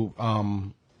to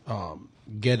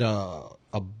get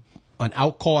an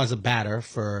out call as a batter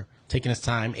for taking his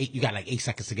time. You got like 8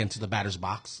 seconds to get into the batter's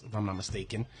box, if I'm not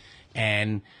mistaken.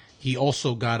 And he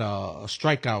also got a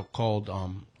strikeout called,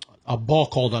 a ball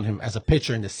called on him as a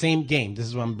pitcher in the same game. This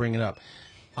is what I'm bringing up,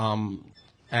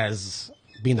 as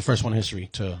being the first one in history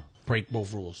to break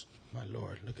both rules. My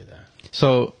Lord, look at that.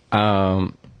 So,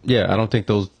 yeah, I don't think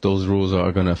those rules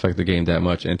are going to affect the game that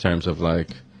much in terms of like.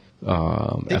 They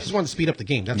just want to speed up the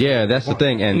game. That's Yeah, what that's they the want.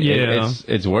 thing, and Yeah.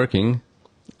 it's working.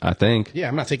 I think. Yeah,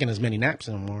 I'm not taking as many naps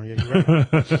anymore. Yeah, you're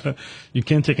right. You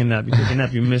can take a nap. You take a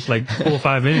nap. You miss like 4 or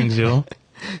 5 innings, yo.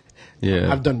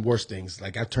 Yeah. I've done worse things.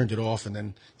 Like I've turned it off, and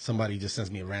then somebody just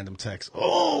sends me a random text.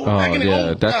 Oh, Oh back in it. yeah,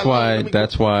 Oh, that's God, why. let me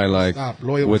That's go. why. Like Stop.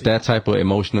 Loyalty. with that type of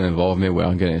emotional involvement, where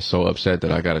I'm getting so upset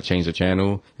that I got to change the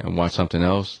channel and watch something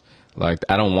else. Like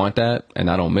I don't want that, and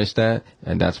I don't miss that,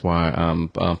 and that's why I'm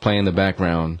playing the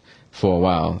background for a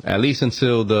while, at least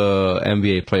until the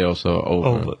NBA playoffs are over.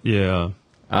 Oh, yeah.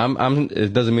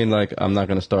 It doesn't mean like I'm not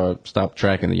gonna stop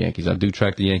tracking the Yankees. I do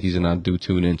track the Yankees and I do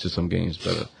tune into some games,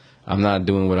 but I'm not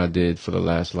doing what I did for the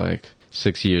last like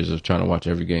 6 years of trying to watch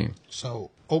every game.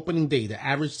 So opening day, the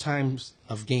average times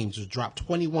of games was dropped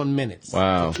 21 minutes.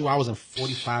 Wow. To 2 hours and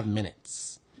 45 minutes.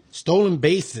 Stolen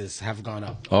bases have gone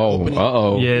up. Oh, Opening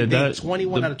uh-oh. Yeah, day, that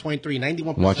 21 out of 23,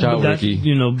 91%. Watch out, that's, Ricky.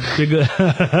 bigger.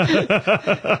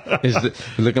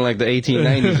 It's looking like the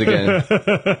 1890s again.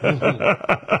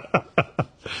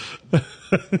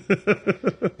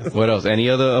 What else? Any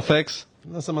other effects?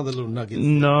 Some other little nuggets.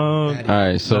 No. Daddy. All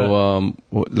right, so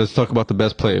let's talk about the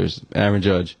best players. Aaron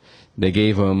Judge. They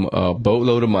gave him a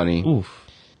boatload of money. Oof.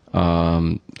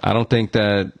 I don't think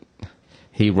that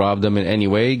he robbed them in any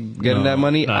way getting that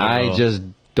money. not at I all. just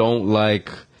don't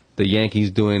like the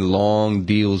Yankees doing long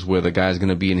deals where the guy's going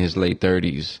to be in his late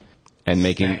 30s and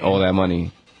making all that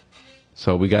money.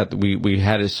 So we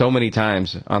had it so many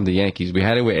times on the Yankees. We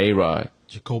had it with A-Rod.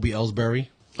 Jacoby Ellsbury.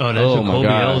 Oh, that's Oh, my Jacoby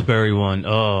God. Ellsbury one.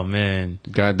 Oh man,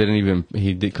 Guy couldn't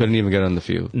even get on the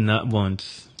field. not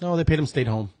once. No, they paid him stayed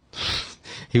home.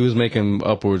 He was making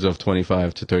upwards of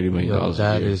 $25 to $30 million Yo, a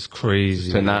that year. is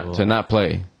crazy. to not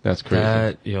play. That's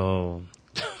crazy. Yo.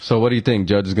 So what do you think?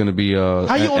 Judge is going to be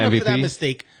How you own MVP? up to that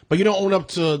mistake, but you don't own up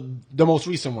to the most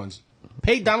recent ones?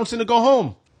 Pay Donaldson to go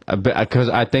home. Because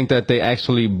I think that they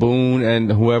actually Boone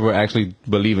and whoever actually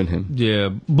believe in him, Yeah,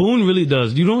 Boone really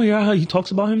does. You don't hear how he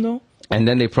talks about him though. and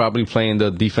then they probably playing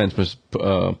the defense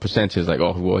percentage. Like,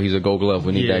 oh well, he's a Gold Glove.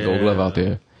 We need that Gold Glove out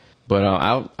there. But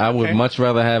I would much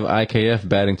rather have IKF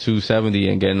batting 270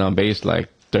 and getting on base like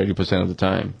 30% of the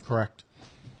time. Correct.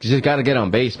 You just got to get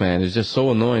on base, man. It's just so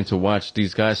annoying to watch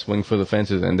these guys swing for the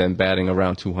fences and then batting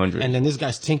around 200. And then this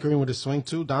guy's tinkering with his swing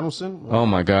too, Donaldson. Oh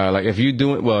my God! Like if you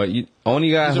do it, well,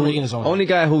 only guy He's already in his own.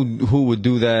 who would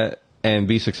do that and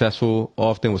be successful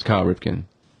often was Kyle Ripken.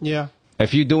 Yeah.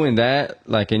 If you're doing that,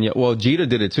 like Jeter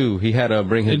did it too. He had to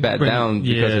bring his bat down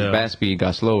because his yeah. bat speed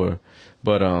got slower.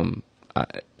 But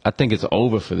I think it's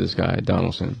over for this guy,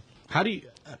 Donaldson. How do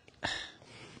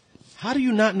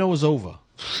you not know it's over?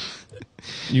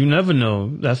 You never know.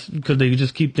 That's because they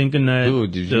just keep thinking that.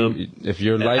 Dude, if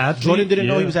your life, athlete- Jordan didn't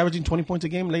know yeah. he was averaging 20 points a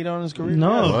game later on in his career.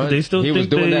 No, What? they still He think was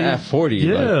doing that at 40.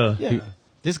 Yeah. Yeah.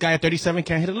 This guy at 37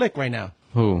 can't hit a lick right now.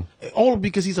 Who? All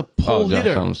because he's a pole Josh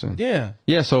hitter. Donaldson. Yeah.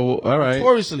 Yeah. So all right,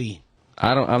 Notoriously.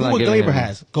 I'm Do not what giving Glaber him.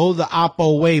 has. Go the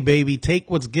oppo way, baby. Take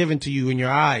what's given to you in your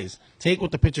eyes. Take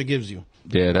what the pitcher gives you.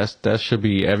 Yeah, that should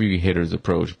be every hitter's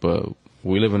approach. But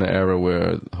we live in an era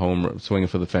where swinging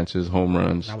for the fences, home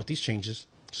runs. Now with these changes,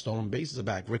 stolen bases are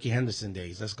back. Ricky Henderson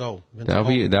days. Let's go.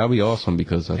 That'll be awesome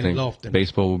because I think Lofton.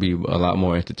 baseball will be a lot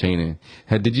more entertaining.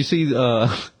 Did you see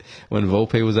when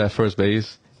Volpe was at first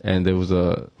base and there was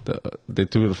they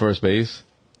threw the first base?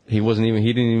 He didn't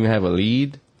even have a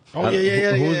lead. Oh,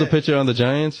 yeah. Who was the pitcher on the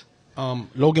Giants?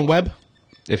 Logan Webb.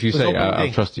 If you Was say, opening I'll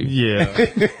day. trust you.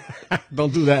 Yeah.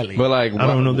 Don't do that, Lee. But like, I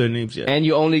don't know their names yet. and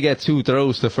you only get 2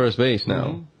 throws to first base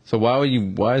now. So why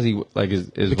is he like is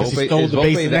because Volpe, he stole is the Volpe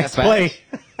base the that next fast? play.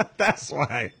 That's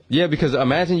why. Yeah, because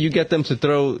imagine you get them to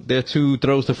throw their 2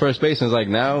 throws to first base, and it's like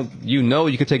now you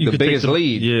could take You the could take biggest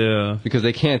lead. Yeah. because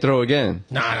They can't throw again.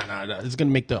 Nah. It's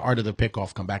gonna make the art of the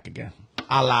pickoff come back again.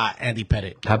 A la Andy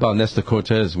Pettit. How about Nestor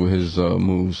Cortez with his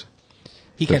moves?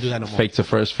 He can't do that no more. Fake to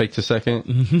first, fake to second,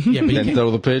 Yeah, but he then can't. throw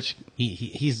the pitch.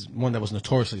 He's one that was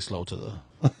notoriously slow to the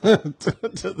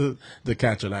to the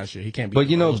catcher last year. He can't be. But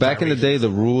those back in the day, gyrations. the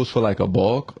rules for like a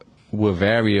balk would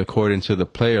vary according to the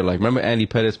player. Like remember Andy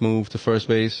Pettit's move to first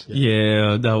base?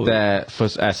 Yeah. That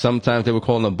was. At sometimes they were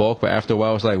calling a balk, but after a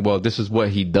while it's like, well, this is what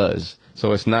he does.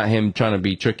 So it's not him trying to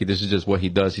be tricky. This is just what he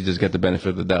does. He just get the benefit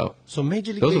of the doubt. So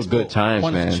Major League Those were Baseball good times,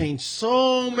 wanted man. to change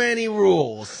so many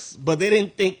rules, but they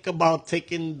didn't think about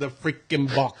taking the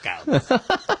freaking balk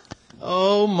out.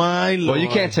 Oh my lord! Well, you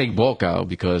can't take bulk out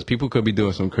because people could be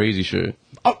doing some crazy shit.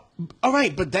 Oh, all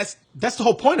right, but that's the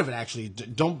whole point of it. Actually,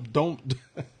 don't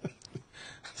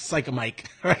psych a mic,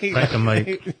 right? Psych a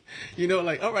mic.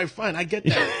 Like all right, fine, I get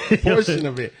that portion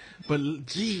of it, but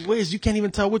gee whiz, you can't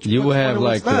even tell which You one's will fun have and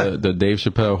like what's not. the Dave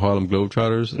Chappelle Harlem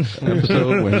Globetrotters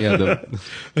episode when he had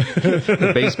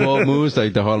the baseball moves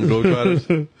like the Harlem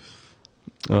Globetrotters.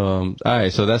 All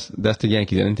right, so that's the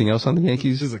Yankees. Anything else on the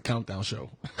Yankees? This is a countdown show.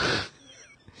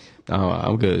 Oh,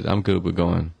 I'm good. I'm good with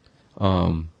going.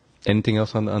 Anything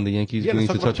else on the Yankees Yeah, we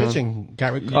let's need talk to about touch on? pitching.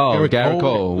 Garrett Garrett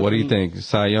Cole. What do you think?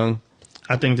 Cy Young?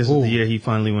 I think this is the year he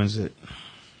finally wins it.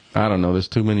 I don't know. There's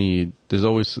too many. There's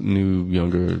always new,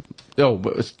 younger. Oh,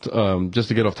 but just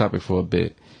to get off topic for a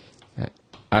bit,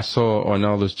 I saw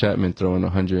Arnaldus Chapman throwing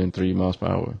 103 miles per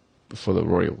hour for the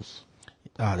Royals.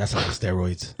 Ah, that's on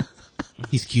steroids.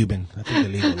 He's Cuban. I think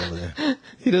they're legal over there.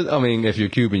 He does. I mean, if you're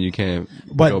Cuban, you can't.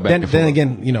 Go But back then and forth.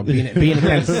 again, being in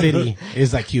Kansas City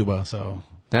is like Cuba, so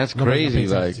That's nobody crazy.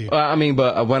 pays attention Like, to you. I mean,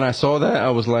 but when I saw that, I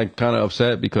was like kind of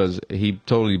upset because he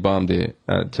totally bombed it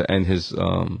to end his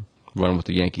run with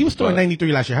the Yankees. He was throwing But-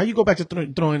 93 last year. How you go back to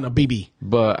throwing a BB?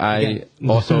 But I Again.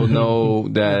 also know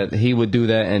that he would do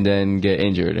that and then get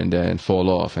injured and then fall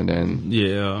off and then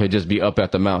Yeah. he'd just be up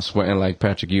at the mount sweating like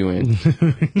Patrick Ewing,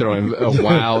 throwing a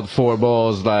wild 4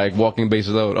 balls, like walking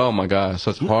bases load. Oh my God,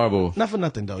 such horrible. Not for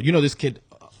nothing though. This kid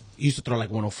used to throw like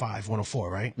 105, 104,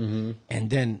 right? Mm-hmm. And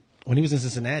then when he was in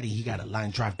Cincinnati, he got a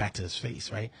line drive back to his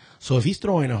face, right? So if he's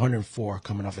throwing 104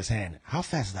 coming off his hand, how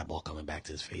fast is that ball coming back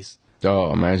to his face?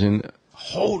 Oh, imagine.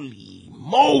 Holy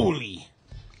moly!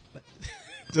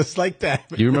 Just like that.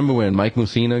 You remember when Mike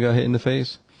Mussina got hit in the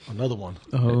face? Another one.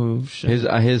 Oh shit.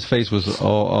 His face was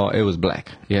all it was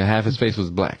black. Yeah, half his face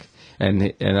was black.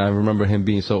 And I remember him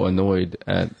being so annoyed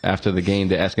after the game.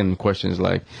 They're asking him questions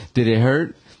like, "Did it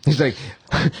hurt?" He's like,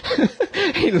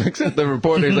 he looks at the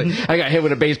reporter. He's like, "I got hit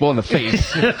with a baseball in the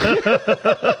face."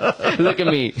 Look at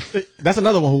me, That's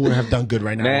another one who would have done good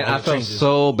right now. man. All I the felt changes.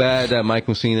 so bad that Mike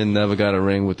Mussina never got a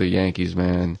ring with the Yankees,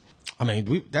 man. I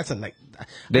mean, that's a like.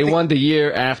 They won the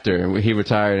year after he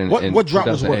retired. In What drought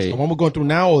was worse? 2008. The one we're going through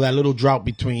now, or that little drought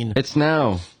between? It's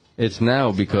now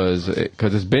because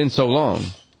it's been so long.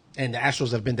 And the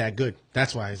Astros have been that good.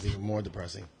 That's why it's even more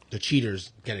depressing. The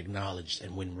cheaters get acknowledged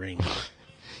and win rings.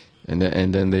 And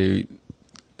then they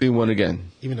won again.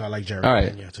 Even though I like Jerry All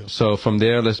right. Pena too. So from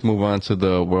there, let's move on to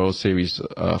the World Series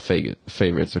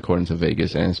favorites according to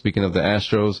Vegas. And speaking of the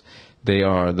Astros, they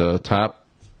are the top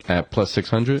at plus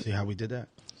 600, See how we did that?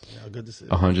 See how good this is.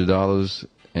 $100,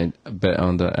 and bet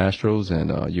on the Astros,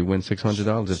 and you win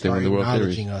 $600 if they win the World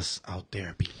acknowledging Series. us out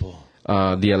there, people.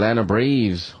 The Atlanta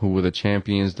Braves, who were the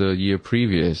champions the year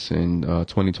previous in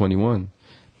 2021,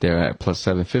 they're at plus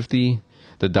 750.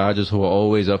 The Dodgers, who are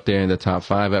always up there in the top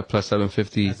 5 at plus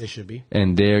 750. As they should be.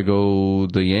 And there go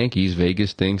the Yankees.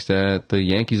 Vegas thinks that the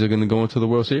Yankees are going to go into the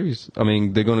World Series. I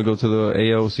mean, they're going to go to the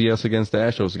ALCS against the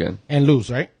Astros again. And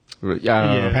lose, right?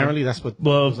 Yeah. Apparently that's what.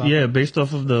 Well, was out yeah,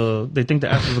 there. they think the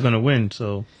Astros are gonna win,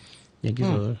 so Yankees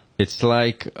are. It's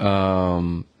like,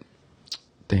 damn,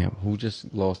 who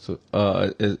just lost to,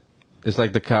 it's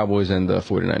like the Cowboys and the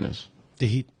 49ers.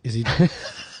 Is he?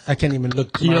 I can't even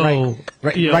look to my Yo,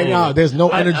 right. yo. Right now, there's no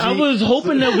energy. I was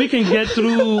hoping that we can get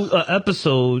through an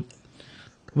episode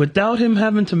without him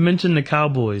having to mention the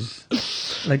Cowboys.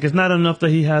 Like, it's not enough that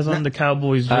he has on the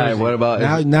Cowboys jersey. All right, what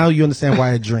about now you understand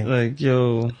why I drink. Like,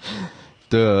 yo,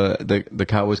 the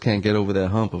Cowboys can't get over that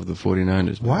hump of the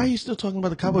 49ers? Man. Why are you still talking about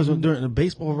the Cowboys during the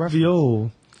baseball reference?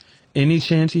 yo, any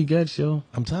chance he gets, yo,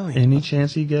 I'm telling you. any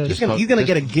chance he gets. He's gonna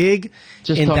get a gig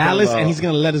just in talking Dallas, about- and he's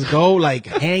gonna let us go like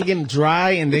hanging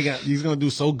dry, and he's gonna do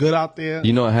so good out there.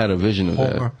 You know, I had a vision of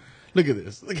Homer, look at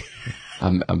this. Look at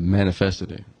that. I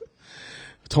manifested it.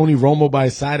 Tony Romo by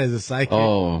his side as a sidekick.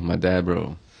 Oh, my dad,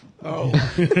 bro. Oh,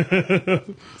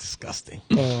 disgusting.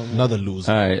 Another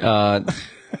loser. All right.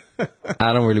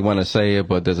 I don't really want to say it,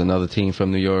 but there's another team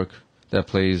from New York that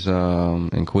plays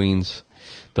in Queens.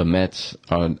 The Mets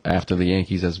are after the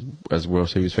Yankees as World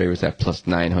Series favorites at plus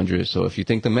 900. So if you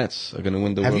think the Mets are going to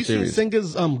win the Have World you seen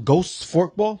Series, Singer's Ghost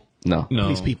forkball? no.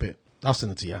 Please peep it. I'll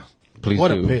send it to you. Please what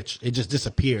do. a pitch! It just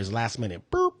disappears last minute.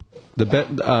 Boop.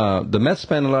 The Mets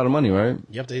spent a lot of money, right?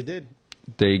 Yep, they did.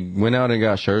 They went out and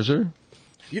got Scherzer.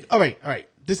 All right.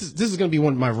 This is gonna be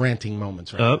one of my ranting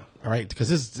moments, right? Up. All right, because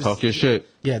this Talk your shit.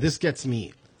 Yeah, this gets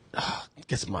me,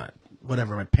 gets my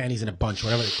panties in a bunch,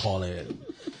 whatever they call it.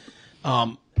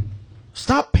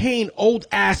 Stop paying old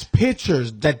ass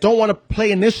pitchers that don't want to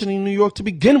play initially in New York to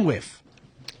begin with.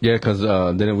 Yeah, because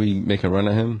didn't we make a run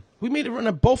at him? We made a run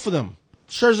at both of them,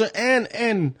 Scherzer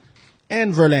and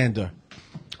Verlander.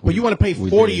 But you want to pay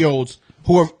we 40-year-olds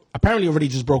who are apparently already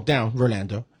just broke down,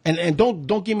 Verlander. And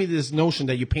don't give me this notion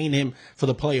that you're paying him for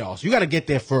the playoffs. You got to get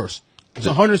there first. There's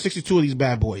 162 of these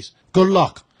bad boys. Good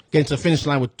luck getting to the finish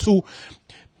line with two.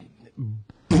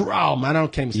 Bro, man, I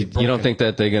can't even say You broken. don't think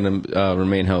that they're going to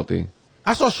remain healthy?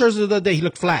 I saw Scherzer the other day. He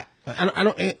looked flat. I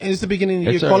don't. It's the beginning of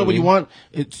the year. It's Call it what early. you want.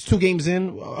 It's 2 games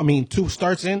in. I mean, 2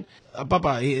 starts in. That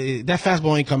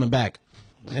fastball ain't coming back.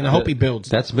 And I hope he builds.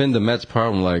 That's been the Mets'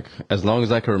 problem. Like, as long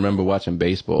as I can remember watching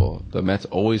baseball, the Mets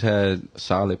always had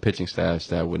solid pitching staffs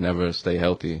that would never stay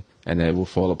healthy, and they will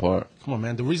fall apart. Come on,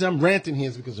 man. The reason I'm ranting here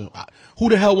is because who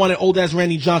the hell wanted old ass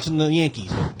Randy Johnson in the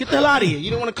Yankees? Get the hell out of here. You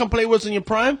don't want to come play with us in your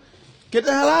prime? Get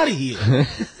the hell out of here.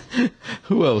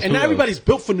 Who else? And Who now everybody's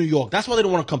built for New York. That's why they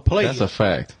don't want to come play. That's here. a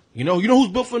fact. You know who's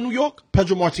built for New York?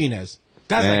 Pedro Martinez.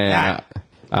 Guys like Man, that.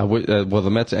 Well,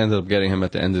 the Mets ended up getting him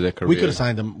at the end of their career. We could have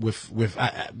signed him with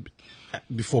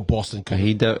before Boston could.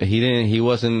 He didn't. He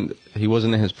wasn't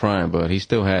in his prime, but he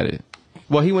still had it.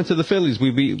 Well, he went to the Phillies.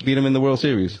 We beat him in the World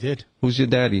Series. He did. Who's your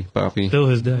daddy, Papi? Still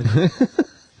his dad.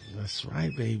 That's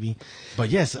right, baby.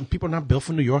 But yes, people are not built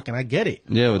for New York, and I get it.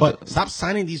 Yeah, but stop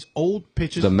signing these old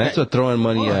pitchers. The Mets are throwing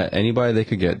money at anybody they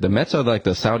could get. The Mets are like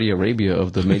the Saudi Arabia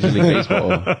of the Major League Baseball.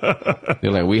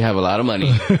 They're like, we have a lot of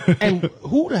money. And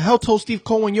who the hell told Steve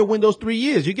Cohen your window's 3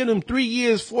 years? You give him 3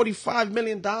 years, $45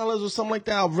 million or something like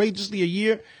that, outrageously a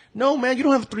year. No, man, you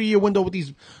don't have a 3 year window with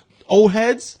these old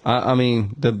heads. I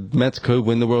mean, the Mets could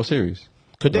win the World Series.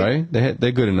 Could they? Right?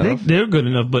 They're good enough. They're good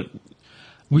enough, but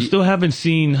we still haven't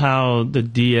seen how the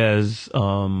Diaz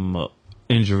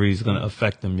injury is going to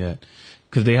affect them yet,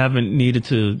 because they haven't needed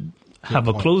to have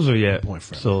a closer yet.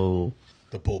 So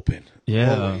the bullpen,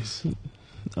 yeah, always.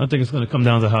 I think it's going to come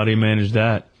down to how they manage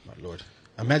that. My Lord,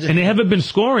 imagine. And they haven't been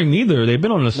scoring either. They've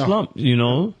been on a slump, you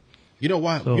know. You know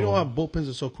why? So, you know why bullpens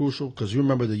are so crucial? Because you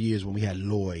remember the years when we had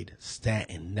Lloyd,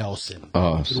 Stanton, Nelson.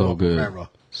 Oh, so good. Rivera.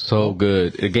 So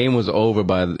good. The game was over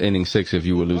by inning 6 if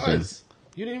you were losing.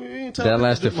 You didn't even tell That them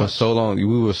lasted to do for much. so long. We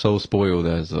were so spoiled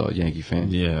as Yankee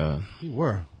fans. yeah. We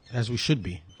were, as we should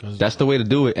be. That's the way to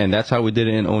do it, and that's how we did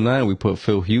it in 09. We put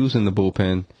Phil Hughes in the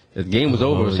bullpen. The game was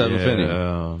over, 7th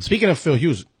inning. Speaking of Phil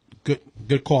Hughes,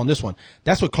 good call on this one.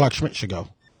 That's what Clark Schmidt should go.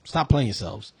 Stop playing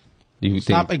yourselves. You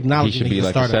Stop think acknowledging he should that be he's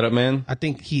like starter. a setup man? I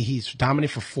think he's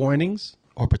dominant for 4 innings,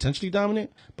 or potentially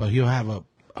dominant, but he'll have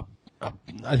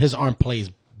his arm plays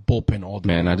bullpen all the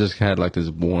Man, I just had like this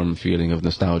warm feeling of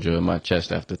nostalgia in my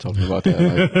chest after talking about that.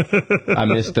 Like, I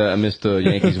missed the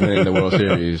Yankees winning the World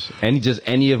Series.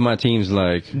 Any of my teams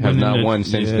like have not won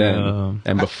since then.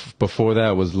 And before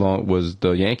that was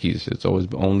the Yankees. It's always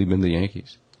only been the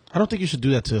Yankees. I don't think you should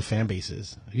do that to fan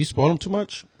bases. You spoil them too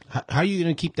much. How are you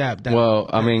going to keep that? Well,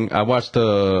 I mean, I watched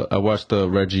the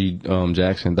Reggie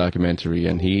Jackson documentary,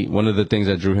 and one of the things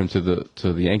that drew him to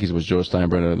the Yankees was George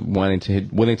Steinbrenner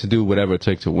willing to do whatever it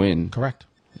took to win. Correct.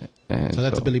 And So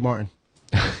that's Billy Martin.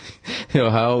 You know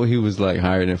how he was like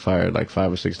hired and fired like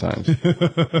 5 or 6 times.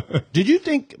 Did you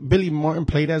think Billy Martin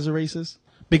played as a racist?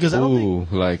 Because I don't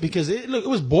think because it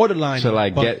was borderline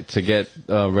to get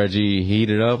Reggie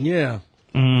heated up. Yeah.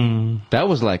 That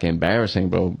was like embarrassing,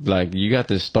 bro. Like you got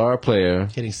this star player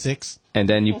Hitting 6, and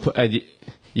then you put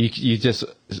you just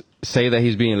say that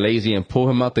he's being lazy and pull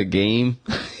him out the game.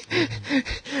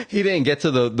 He didn't get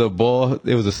to the ball.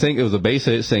 It was a base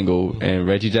hit single, and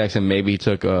Reggie Jackson maybe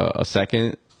took a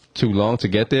second too long to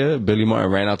get there. Billy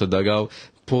Martin ran out the dugout,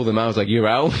 pulled him out. I was like, "You're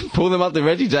out." Pulled him out. The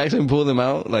Reggie Jackson pulled him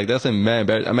out. Like that's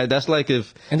embarrassing. I mean, that's like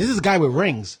if. And this is a guy with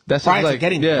rings. That's prior like to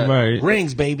getting yeah, right.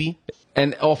 Rings, baby.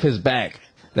 And off his back.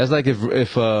 That's like if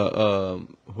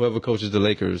whoever coaches the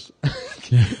Lakers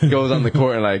goes on the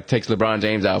court and like takes LeBron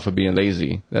James out for being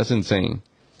lazy. That's insane.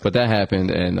 But that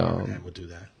happened, and Would do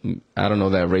that. I don't know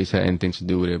that race had anything to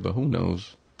do with it, but who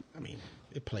knows? I mean,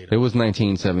 it played. It was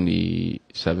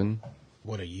 1977.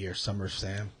 What a year, Summer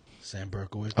Sam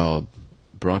Berkowitz. Oh,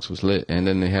 Bronx was lit, and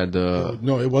then they had the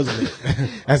No, it wasn't.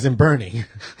 As in burning.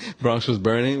 Bronx was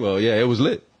burning. Well, yeah, it was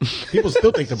lit. People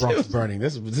still think the Bronx is burning.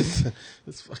 This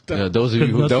fucked up. Yeah, those of you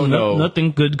who don't know,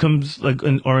 nothing good comes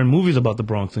in movies about the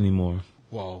Bronx anymore.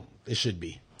 Well, it should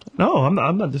be. No,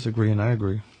 I'm not disagreeing. I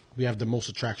agree. We have the most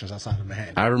attractions outside of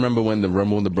Manhattan. I remember when the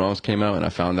Rumble in the Bronx came out, and I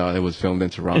found out it was filmed in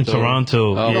Toronto. In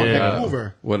Toronto, Oh, yeah.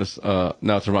 Vancouver. What is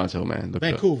no Toronto, man?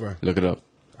 Vancouver. Look it up.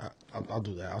 I'll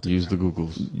do that. Use the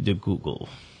Googles. The Google.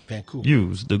 Vancouver.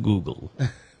 Use the Google.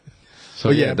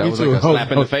 So yeah, yeah, that me was too. like a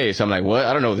slap in the face. I'm like, what?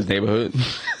 I don't know this neighborhood.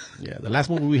 Yeah, the last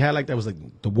movie we had like that was like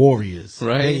The Warriors.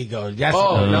 Right. There you go. Yes.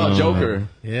 No, Joker.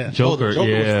 Yeah. Joker, the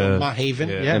Joker was yeah. from Mount Haven.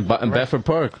 Yeah. And Bedford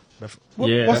Park.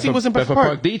 Yeah. What scene was in Bedford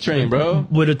Park? D Train, bro.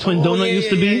 Where the Twin Donut used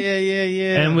to be.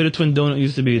 Yeah. And where the Twin Donut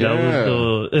used to be. That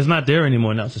was it's not there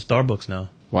anymore now. It's a Starbucks now.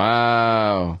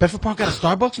 Wow. Bedford Park got a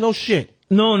Starbucks? No shit.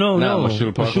 No.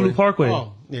 Mashulu Parkway.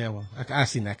 Oh, yeah, well, I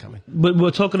seen that coming. But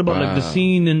we're talking about like the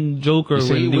scene in Joker. You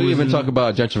see, when we even talk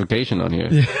about gentrification on here.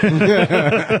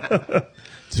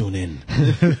 Tune in.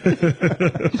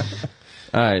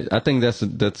 All right, I think that's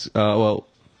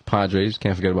Padres.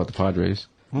 Can't forget about the Padres.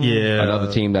 Yeah.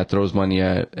 Another team that throws money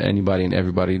at anybody and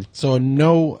everybody. So a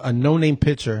no-name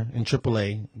pitcher in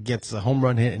AAA gets a home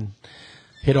run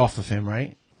hit off of him,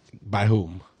 right? By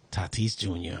whom? Tatis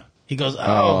Jr. He goes,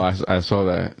 Oh, I saw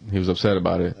that. He was upset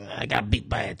about it. I got beat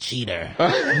by a cheater.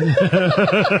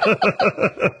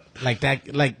 Like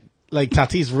that, like like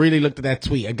Tatis really looked at that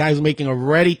tweet. A guy's making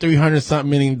already $300-something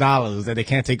million that they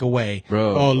can't take away.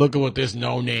 Bro. Oh, look at what this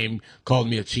no-name called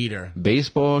me a cheater.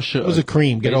 Baseball should. It was a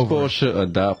cream. Get over Baseball it. should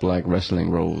adopt like wrestling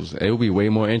roles. It would be way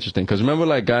more interesting. Because remember,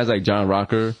 like guys like John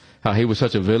Rocker, how he was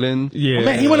such a villain. Yeah. Oh,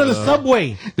 man, he went on the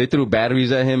subway. They threw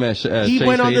batteries at him at He Shea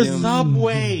went on the Stadium.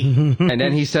 subway. And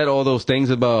then he said all those things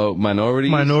about minorities.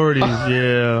 Minorities,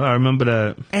 yeah, I remember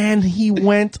that. And he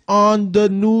went on the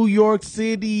New York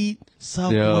City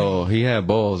subway. Yo, he had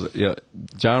balls. Yeah,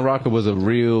 John Rocker was a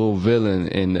real villain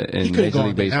in He could've Major gone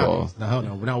League Baseball. No,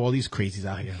 now all these crazies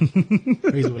out here.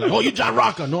 Crazy were like, oh, you John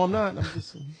Rocker. No, I'm not. I'm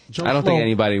just Joe I don't Schmo. think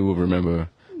anybody will remember.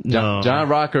 No. John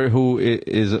Rocker, who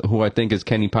I think is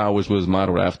Kenny Powers, was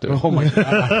modeled after. Oh, my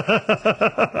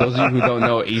God. Those of you who don't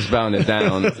know, Eastbound and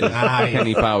Down is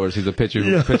Kenny Powers. He's a pitcher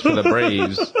who pitched for the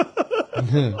Braves,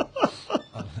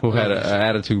 who had an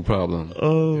attitude problem.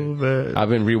 Oh man. I've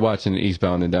been rewatching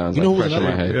Eastbound and Down. You know who's fresh in my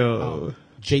another- head. Yo.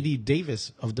 J.D.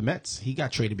 Davis of the Mets, he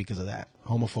got traded because of that.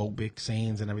 Homophobic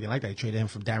sayings and everything like that. He traded him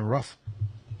from Darren Ruff.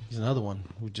 He's another one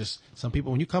who just, some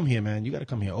people, when you come here, man, you got to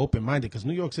come here open-minded because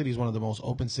New York City is one of the most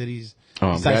open cities. Oh,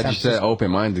 I'm besides glad San you said Francisco.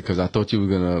 open-minded because I thought you were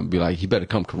going to be like, he better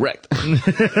come correct.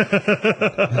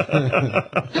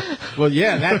 Well,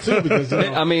 yeah, that too, because, you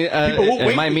know, I mean, people will it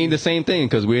wait might for mean you. the same thing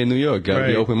because we're in New York. Got to be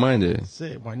Right. open-minded. That's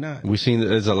it. Why not? We've seen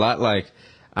there's a lot like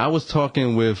I was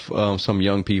talking with some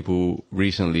young people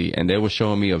recently, and they were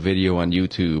showing me a video on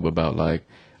YouTube about like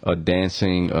a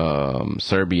dancing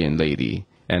Serbian lady,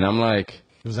 and I'm like,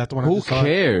 Was that the one I who just saw?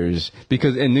 cares?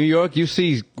 Because in New York, you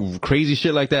see crazy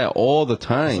shit like that all the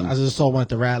time. I just saw one at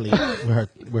the rally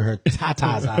with her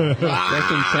tatas out.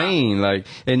 That's insane. Like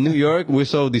in New York, we're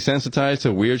so desensitized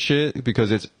to weird shit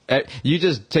because it's you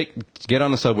just get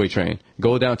on the subway train,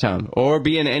 go downtown, or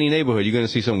be in any neighborhood. You're gonna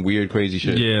see some weird, crazy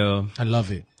shit. Yeah. I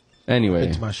love it. Anyway,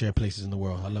 It's my share of places in the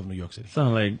world. I love New York City.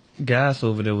 Sound like Gas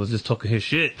over there was just talking his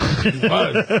shit.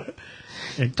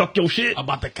 And talk your shit.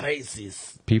 About the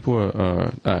crazies. people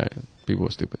are people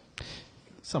are stupid.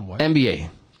 Somewhat. NBA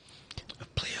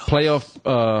playoff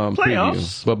Playoffs?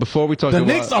 preview. But before we talk The about,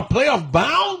 Knicks are playoff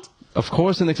bound? of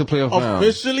course, the Knicks are playoff bound.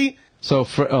 Officially? So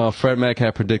Fred Mack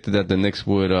had predicted that the Knicks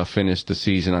would finish the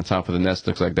season on top of the Nets.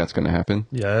 Looks like that's going to happen.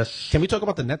 Yes. Can we talk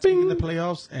about the Nets being in the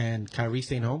playoffs and Kyrie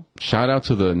staying home? Shout out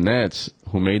to the Nets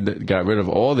who got rid of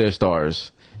all their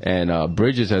stars, and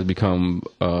Bridges has become.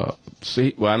 Well,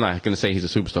 I'm not going to say he's a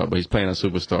superstar, but he's playing on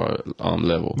superstar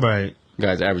level. Right.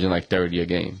 Guy's averaging like 30 a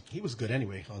game. He was good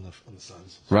anyway on the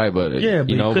Suns. Right, but Yeah,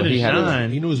 but he had.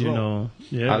 shine. he knew his you role. know.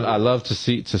 Yeah. I love to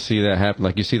see that happen.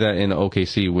 Like you see that in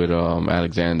OKC with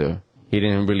Alexander. He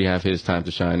didn't really have his time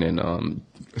to shine in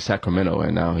Sacramento,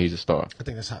 and now he's a star. I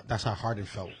think that's how Harden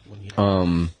felt when he.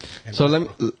 So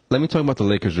let me talk about the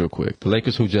Lakers real quick. The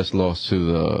Lakers who just lost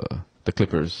to the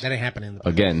Clippers that ain't happening in the playoffs.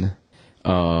 again.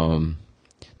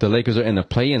 The Lakers are in a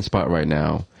play-in spot right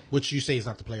now. Which you say is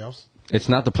not the playoffs. It's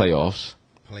not the playoffs.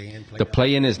 Play-in, The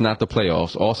play-in is not the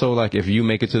playoffs. Also, like if you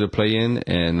make it to the play-in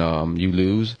and you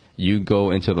lose, you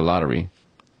go into the lottery.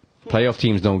 Playoff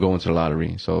teams don't go into the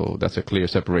lottery, so that's a clear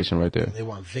separation right there. They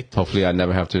want victory. Hopefully, I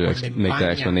never have to make that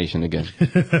explanation again.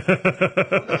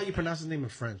 How you pronounce his name in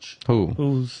French? Who?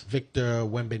 Who's? Victor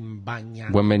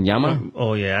Wembanyama. Wembanyama?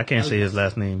 Oh yeah, I can't say his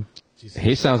last name.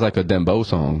 He sounds like a Dembo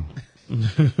song.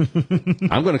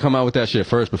 I'm gonna come out with that shit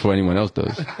first before anyone else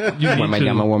does.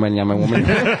 Wembanyama, Wembanyama,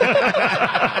 Wembanyama.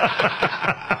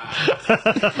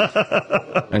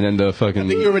 And then the fucking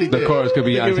think you already the did. chorus could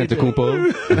be I think you already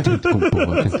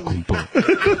Antetokounmpo.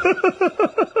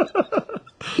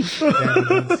 That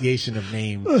pronunciation of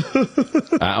names.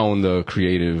 I own the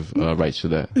creative rights to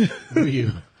that. Who are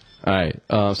you? All right.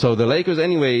 So the Lakers,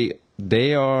 anyway,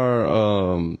 they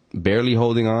are barely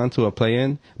holding on to a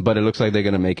play-in, but it looks like they're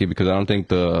going to make it because I don't think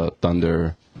the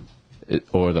Thunder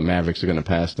or the Mavericks are going to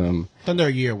pass them. Thunder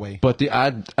a year away. But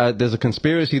there's a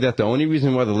conspiracy that the only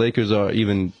reason why the Lakers are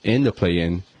even in the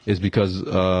play-in is because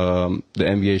the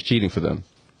NBA is cheating for them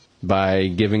by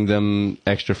giving them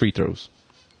extra free throws.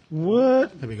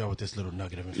 What? Here we go with this little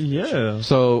nugget of information. Yeah.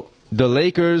 So the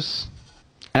Lakers,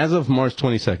 as of March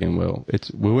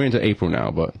 22nd, we're into April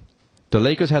now, but the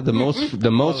Lakers had the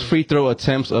most free throw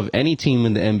attempts of any team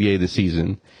in the NBA this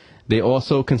season. They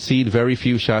also concede very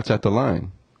few shots at the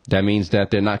line. That means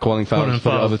that they're not calling fouls for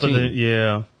the other team.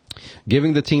 Yeah.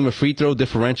 Giving the team a free throw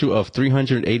differential of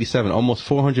 387, almost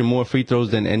 400 more free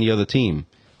throws than any other team.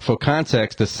 For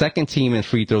context, the second team in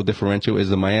free throw differential is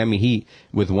the Miami Heat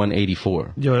with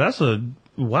 184. Yo, that's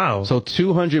wow. So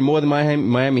 200 more than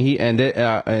Miami Heat. And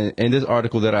in this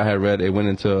article that I had read, it went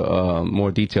into more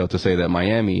detail to say that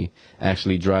Miami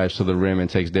actually drives to the rim and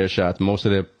takes their shots. Most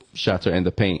of their shots are in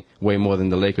the paint way more than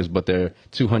the Lakers, but they're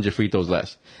 200 free throws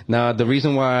less. Now, the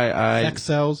reason why Sex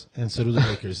sells, and so do the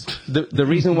Lakers. the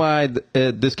reason why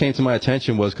this came to my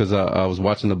attention was because I was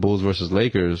watching the Bulls versus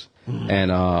Lakers,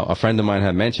 and a friend of mine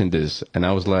had mentioned this, and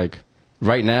I was like,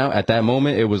 right now, at that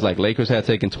moment, it was like Lakers had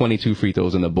taken 22 free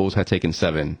throws and the Bulls had taken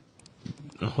 7.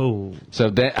 Oh. So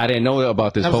I didn't know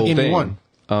about this That was whole the game thing. you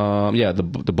won. Yeah, the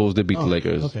Bulls did beat the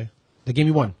Lakers. Okay. The game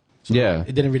you won. So Yeah.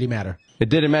 It didn't really matter. It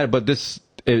didn't matter, but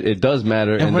it does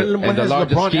matter in the has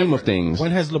larger LeBron scheme ever, of things.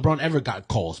 When has LeBron ever got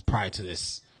calls prior to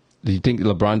this? Do you think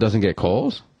LeBron doesn't get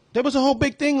calls? There was a whole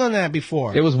big thing on that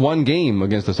before. It was one game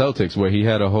against the Celtics where he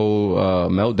had a whole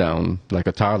meltdown like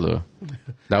a toddler.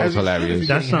 That was hilarious.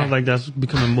 That sounds like that's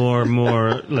becoming more and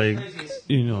more like,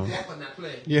 you know.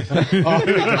 Yeah.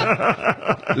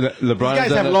 LeBron's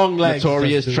guys have long legs.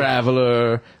 notorious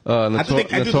traveler, I do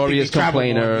think notorious he travel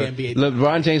more complainer. in the NBA.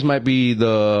 LeBron James might be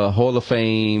the Hall of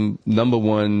Fame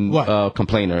 #1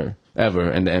 complainer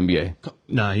ever in the NBA.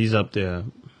 Nah, he's up there.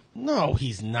 No,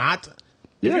 he's not.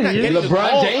 Yeah, You're not he is. getting the LeBron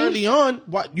call James? early on.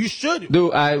 What you should Dude,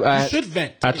 you I should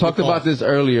vent. I talked about this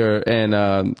earlier, and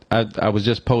I was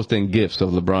just posting gifs of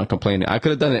LeBron complaining. I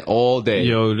could have done it all day.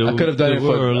 Yo, I could have done it there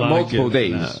were for a lot of multiple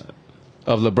gifs. days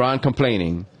of LeBron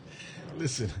complaining.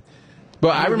 Listen, But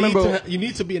I remember you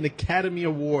need to be an Academy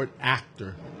Award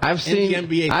actor. I've seen in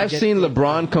the NBA to I've get- seen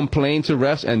LeBron complain to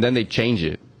refs, and then they change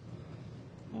it.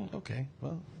 Okay,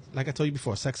 well, like I told you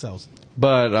before, sex sells.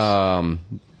 But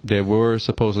there were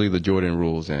supposedly the Jordan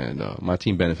rules, and my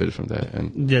team benefited from that.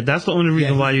 And Yeah, that's the only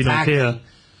reason Yeah, why you don't attacking care.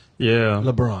 Yeah.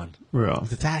 LeBron. Real.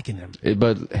 He's attacking him.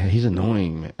 but he's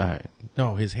annoying, man. All right,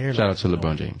 No, his hair. shout out to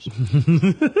LeBron James,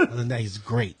 Other than that, he's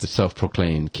great. the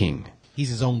self-proclaimed king. He's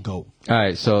his own goat. All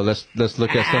right, so let's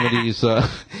look at some of these. I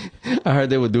heard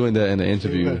they were doing that in the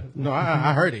interview. No,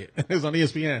 I heard it. It was on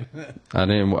ESPN. I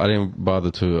didn't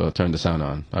bother to turn the sound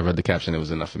on. I read the caption; it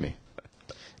was enough for me.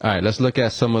 All right, let's look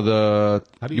at some of the.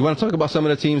 You want to talk about some of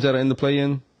the teams that are in the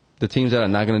play-in? The teams that are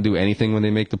not going to do anything when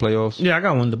they make the playoffs. Yeah, I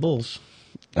got one, the Bulls.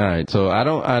 All right, so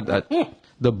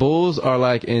the Bulls are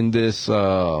like in this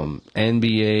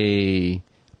NBA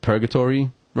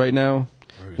purgatory right now,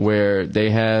 where they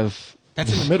have.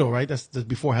 That's in the middle, right? That's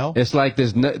before hell. It's like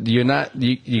there's no, you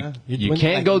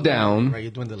can't go down. Right,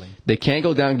 you're dwindling. They can't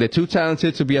go down. They're too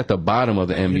talented to be at the bottom of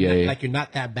the NBA. Like you're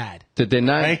not that bad. That they're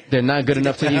not. Right? They're not good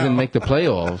enough to Get the even hell. make the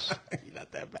playoffs. You're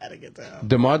not that bad against hell.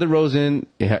 DeMar DeRozan,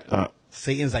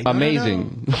 Satan's like, no,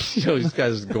 amazing. no. Yo, this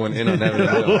guy's going in on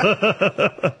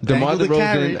that. DeMar Dangle the DeRozan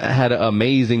carrot. had an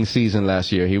amazing season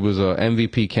last year. He was an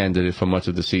MVP candidate for much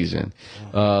of the season.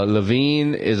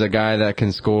 Levine is a guy that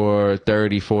can score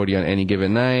 30, 40 on any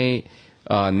given night.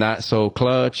 Not so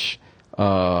clutch.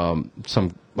 Some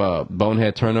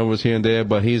bonehead turnovers here and there,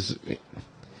 but he's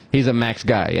a max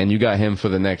guy, and you got him for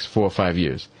the next 4 or 5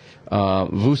 years.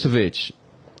 Vucevic,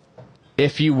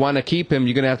 if you want to keep him,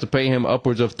 you're going to have to pay him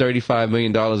upwards of $35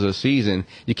 million a season.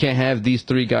 You can't have these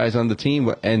 3 guys on the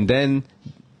team, and then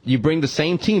you bring the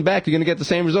same team back, you're going to get the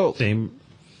same result. Same.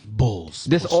 Bulls.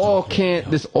 This all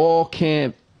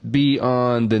can't be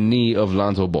on the knee of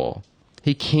Lonzo Ball.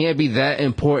 He can't be that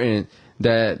important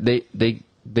that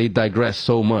they digress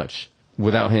so much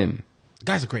without him.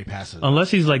 Guy's a great passer.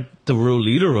 Unless he's like the real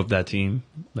leader of that team.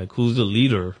 Like, who's the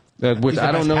leader? Which He's the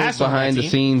I don't best know passer on behind that the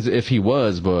team. scenes if he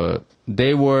was, but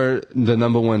they were the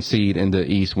 #1 seed in the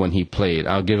East when he played.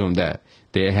 I'll give him that.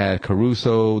 They had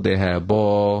Caruso, they had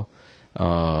Ball.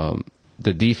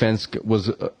 The defense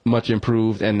was much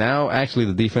improved, and now actually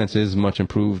the defense is much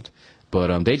improved.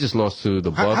 But they just lost to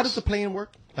the Bucks. How does the play-in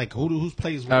work? Like who's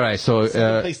plays? All right, so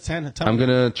 7 plays 10. Tell I'm me.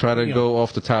 gonna try to go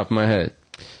off the top of my head.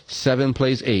 7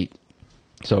 plays 8,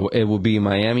 so it will be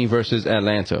Miami versus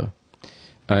Atlanta,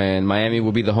 and Miami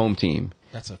will be the home team.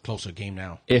 That's a closer game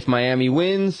now. If Miami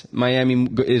wins, Miami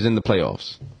is in the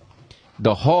playoffs.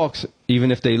 The Hawks, even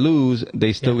if they lose,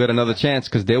 they still get another chance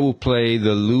because they will play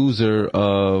the loser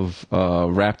of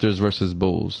Raptors versus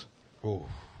Bulls. Oh,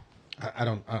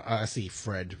 I see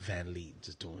Fred VanVleet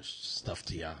just doing stuff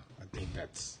to y'all. I think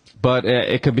that's. But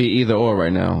it could be either or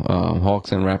right now.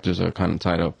 Hawks and Raptors are kind of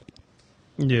tied up.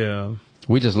 Yeah.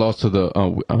 We just lost to the,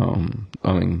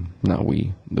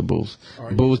 the Bulls.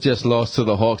 Bulls just lost to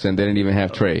the Hawks and they didn't even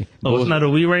have Trey. Oh, it's not a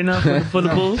we right now for the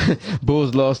Bulls?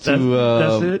 Bulls lost to,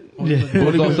 That's it? Yeah.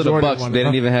 Bulls lost to the Jordan Bucks. won They it,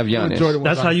 didn't huh? even have Jordan Giannis. was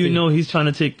That's on how you team. know he's trying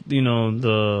to take,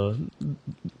 the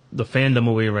fandom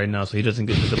away right now so he doesn't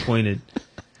get disappointed.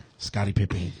 Scottie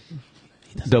Pippen.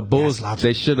 The Bulls,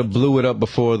 they should have blew it up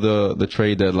before the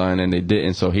trade deadline, and they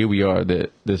didn't. So here we are,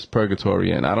 this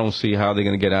purgatory, and I don't see how they're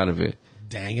going to get out of it.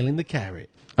 Dangling the carrot.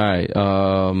 All right.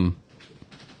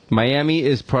 Miami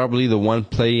is probably the one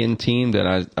play-in team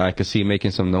that I could see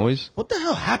making some noise. What the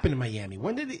hell happened to Miami?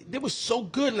 When did they were so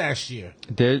good last year?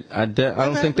 I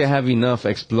don't think they have enough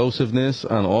explosiveness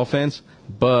on offense,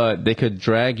 but they could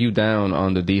drag you down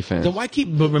on the defense. Then why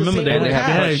keep? But remember, they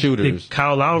had shooters. the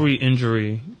Kyle Lowry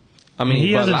injury. I mean,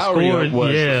 he hasn't scored.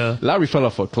 Lowry fell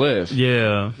off a cliff.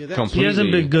 Yeah. Completely. He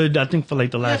hasn't been good, I think, for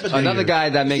like the last 2 years. Another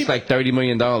guy that makes like $30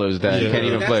 million that can't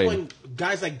even play. That's when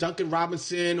guys like Duncan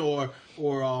Robinson or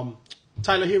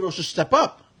Tyler Hero should step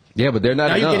up. Yeah, but they're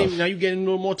not enough. Now you're getting a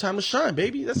little more time to shine,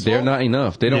 baby. They're not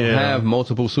enough. They don't have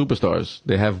multiple superstars.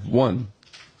 They have one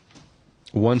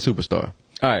superstar.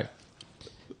 All right.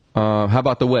 How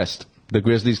about the West? The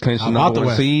Grizzlies clinched the number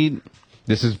 1 seed.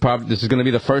 This is going to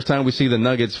be the first time we see the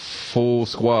Nuggets full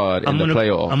squad in the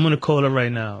playoff. I'm going to call it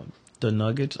right now. The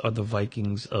Nuggets are the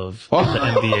Vikings of the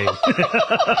NBA.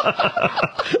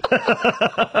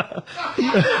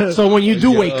 So when you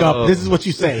do wake up, this is what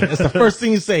you say. That's the first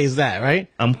thing you say is that, right?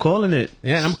 I'm calling it.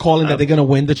 Yeah, I'm calling that they're going to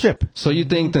win the chip. So you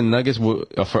think the Nuggets will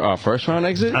for our first round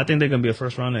exit? I think they're going to be a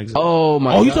first round exit. Oh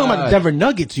my! Oh, you're talking about the Denver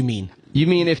Nuggets? You mean? You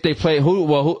mean if they play who?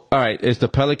 Well, all right. It's the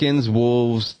Pelicans,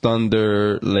 Wolves,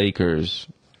 Thunder, Lakers.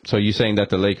 So you're saying that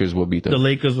the Lakers will beat them? The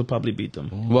Lakers will probably beat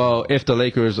them. Well, if the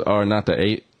Lakers are not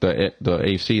the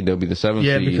 8th seed, they'll be the 7th seed.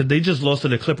 Yeah, because they just lost to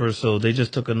the Clippers, so they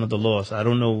just took another loss. I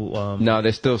don't know. No,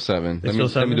 they're still 7. Let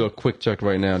me do a quick check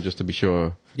right now just to be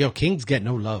sure. Yo, Kings get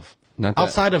no love. Not that.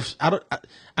 Outside of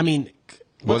I mean.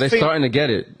 Well, they're starting to get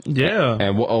it. Yeah.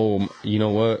 And you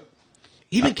know what?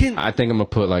 Even Kings. I think I'm gonna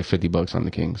put like $50 on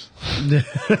the Kings.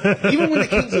 Even when the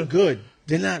Kings are good,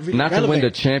 they're not really not relevant. to win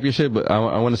the championship, but I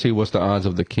want to see what's the odds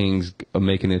of the Kings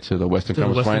making it to the Western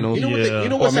Conference Finals. You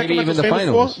know what or maybe even the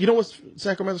finals. You know what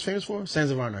Sacramento's famous for?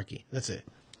 Sons of Anarchy. That's it.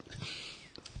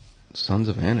 Sons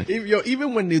of Anarchy.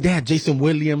 Even when they had Jason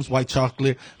Williams, White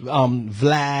Chocolate,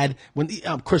 Vlad,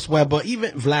 Chris Webber,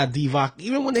 even Vlad Divac,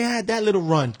 even when they had that little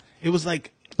run, it was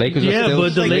like. Lakers but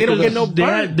the Lakers, they don't get no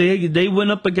burn. They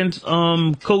went up against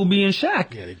Kobe and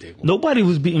Shaq. Yeah, they did. Nobody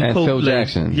was beating and Kobe. Phil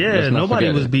Jackson. Yeah, nobody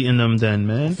was beating them then,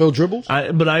 man. Phil dribbles.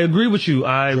 But I agree with you.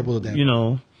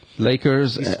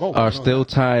 Lakers are still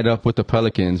tied up with the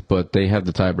Pelicans, but they have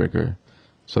the tiebreaker,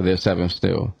 so they're 7th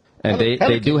still, and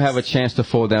they do have a chance to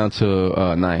fall down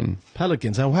to 9.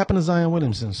 Pelicans. What happened to Zion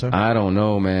Williamson, sir? I don't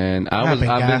know, man. I've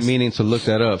been meaning to look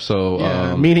that up.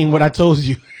 So meaning what I told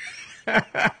you.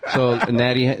 So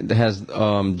Natty has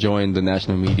joined the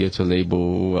national media to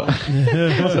label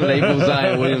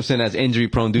Zion Williamson as injury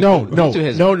prone. No.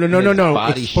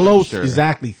 Explosive,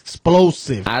 exactly.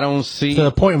 Explosive. I don't see to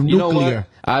the point of nuclear. You know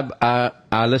what?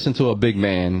 I listened to a big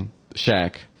man,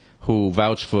 Shaq, who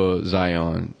vouched for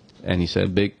Zion, and he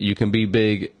said, "Big, you can be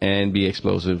big and be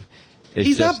explosive."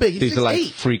 He's not big. He's these are like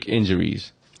 6'8". freak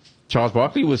injuries. Charles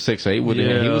Barkley was 6'8". He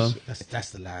was. That's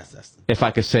the last. If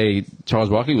I could say, Charles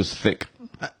Barkley was thick.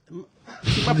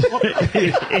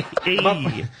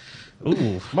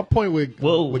 My point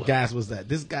with Gas was that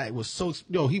this guy was so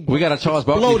we got a Charles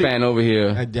Barkley fan over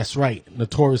here. That's right,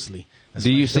 notoriously.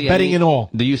 Do you see betting and all?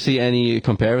 Do you see any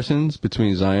comparisons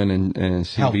between Zion and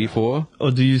CB4?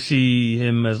 Or do you see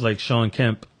him as like Sean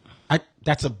Kemp?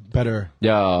 That's a better.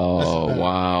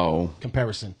 Wow.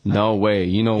 Comparison. No way.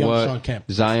 You know what? Sean Kemp.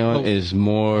 Zion is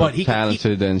more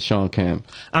talented than Sean Kemp.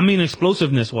 I mean,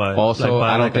 explosiveness wise. Also,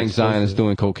 I don't think Zion is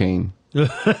doing cocaine.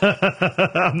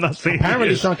 I'm not saying.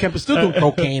 Apparently, Sean Kemp is still doing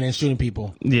cocaine and shooting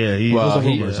people. Yeah, he was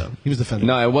defending.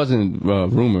 No, it wasn't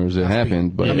rumors. It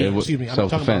happened, but it was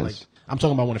self-defense. I'm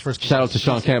talking about when it first came. Shout out to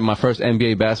Sean Kemp. My first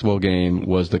NBA basketball game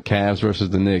was the Cavs versus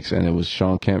the Knicks, and it was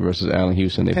Sean Kemp versus Allen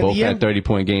Houston. They both had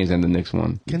 30-point games, and the Knicks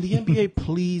won. Can the NBA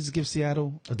please give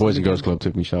Seattle a Boys and Girls Club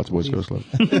took me. Shout out to Boys and Girls Club.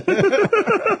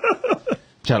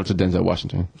 Shout out to Denzel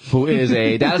Washington, who is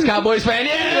a Dallas Cowboys fan.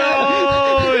 My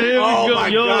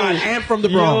God. And from the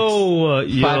Bronx.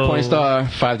 5-point star,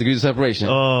 5 degrees of separation.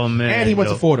 Oh, man. And he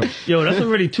went to Fordham. That's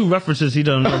already 2 references he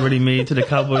done already made to the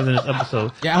Cowboys in this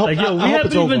episode. Yeah, we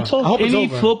haven't even talked any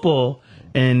football.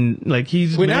 And, we're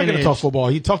not going to talk football.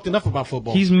 He talked enough about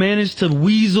football. He's managed to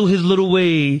weasel his little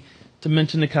way to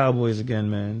mention the Cowboys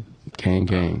again, man.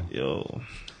 Gang. Yeah,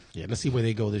 let's see where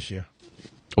they go this year.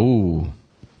 Ooh.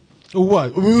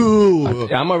 What? Ooh.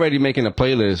 I'm already making a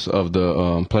playlist of the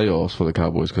playoffs for the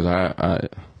Cowboys because I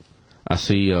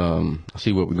see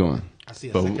where we're going. I see.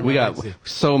 But we got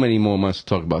so many more months to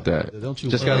talk about that. Don't you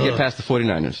just got to get past the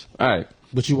 49ers. All right.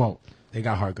 But you won't. They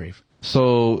got Hargrave.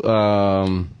 So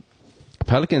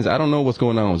Pelicans, I don't know what's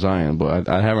going on with Zion, but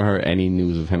I haven't heard any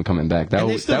news of him coming back. That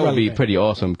would be pretty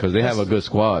awesome because they have a good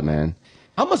squad, man.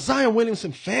 I'm a Zion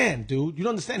Williamson fan, dude. You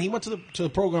don't understand? He went to the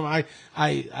program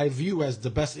I view as the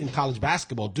best in college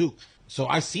basketball, Duke. So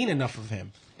I've seen enough of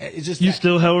him. It's just You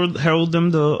still herald them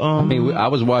the. I mean, I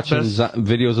was watching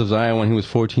videos of Zion when he was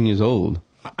 14 years old.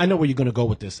 I know where you're going to go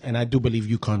with this, and I do believe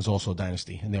UConn's also a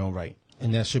dynasty in their own right,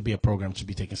 and that should be a program to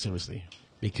be taken seriously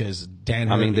because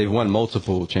Dan. I mean, they've won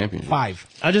multiple championships. 5.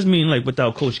 I just mean like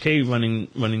without Coach K running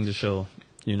the show.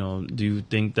 You know, do you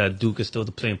think that Duke is still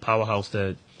the playing powerhouse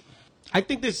that? I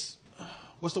think this.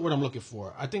 What's the word I'm looking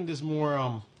for? I think there's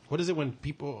more. What is it when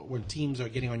teams are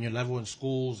getting on your level in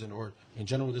schools or in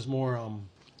general? There's more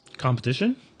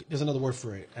Competition? There's another word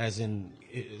for it, as in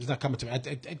it's not coming to me. I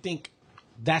think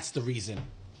that's the reason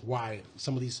why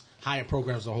some of these higher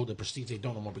programs don't hold the prestige they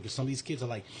don't no more, because some of these kids are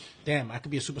like, damn, I could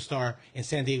be a superstar in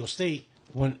San Diego State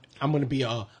when I'm going to be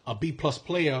a B+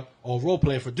 player or a role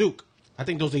player for Duke. I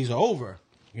think those days are over.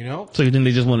 You know? So you think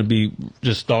they just want to be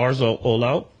just stars all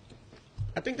out?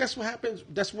 I think that's what happens.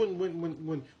 That's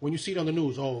when you see it on the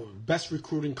news. Oh, best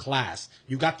recruiting class.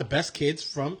 You got the best kids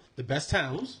from the best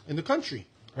towns in the country,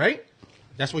 right?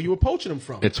 That's where you were poaching them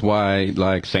from. It's why,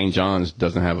 like, St. John's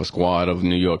doesn't have a squad of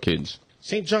New York kids.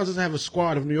 St. John's doesn't have a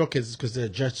squad of New York kids because they're a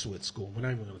Jesuit school. We're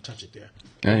not even going to touch it there.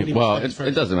 Well,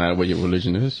 it doesn't matter what your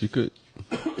religion is. You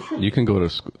can go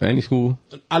to any school.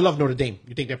 I love Notre Dame.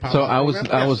 You think they're powerful?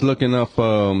 So I was looking up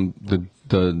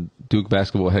the Duke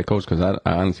basketball head coach because I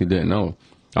honestly didn't know.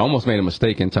 I almost made a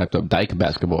mistake and typed up Dyke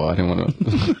basketball. I didn't want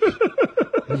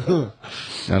to.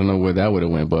 I don't know where that would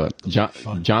have went, but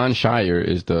John Shire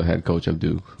is the head coach of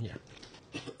Duke. Yeah.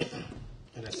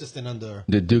 An assistant under.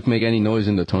 Did Duke make any noise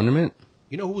in the tournament?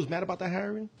 You know who was mad about that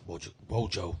hiring?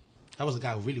 Bojo. That was the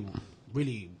guy who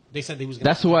really. They said they was.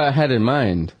 That's who I had in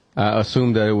mind. I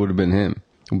assumed that it would have been him.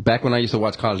 Back when I used to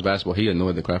watch college basketball, he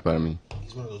annoyed the crap out of me.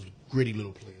 He's one of those gritty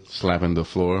little players. Slapping the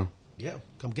floor. Yeah,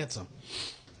 come get some.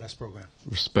 Best program.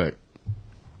 Respect.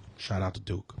 Shout out to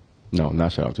Duke. No,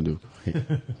 not shout out to Duke.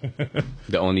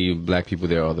 The only black people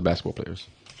there are the basketball players.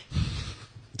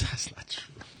 That's not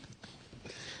true.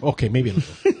 Okay, maybe a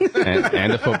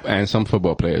little. and some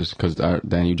football players, because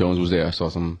Daniel Jones was there. I saw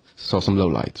some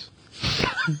lowlights.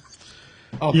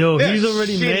 Oh, Yo, he's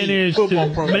already managed to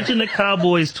program. mention the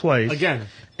Cowboys twice. Again.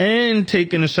 And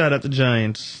taking a shot at the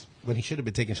Giants. When he should have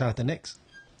been taking a shot at the Knicks.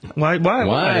 Why?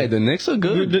 The Knicks are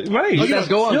good. Right. Let's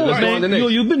go on. Let's go on the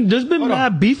Knicks. There's been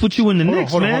mad beef with you in the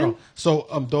Knicks, man. Hold on.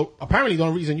 So, apparently the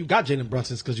only reason you got Jalen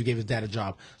Brunson is because you gave his dad a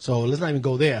job. So let's not even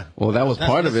go there. Well, that was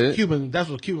part of it. That's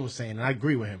what Cuban was saying, and I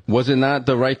agree with him. Was it not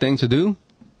the right thing to do?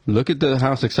 Look at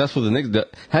how successful the Knicks.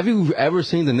 Have you ever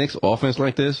seen the Knicks offense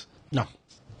like this? No.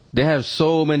 They have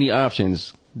so many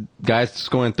options. Guys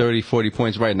scoring 30, 40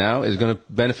 points right now is going to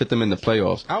benefit them in the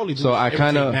playoffs. I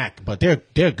kind of, but they're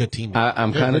a good team.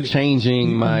 I'm kind of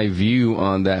changing my view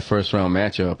on that first round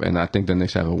matchup, and I think the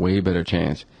Knicks have a way better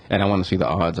chance. And I want to see the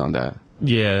odds on that.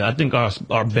 Yeah, I think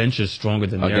our bench is stronger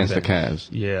than against their bench.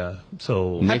 The Cavs. Yeah,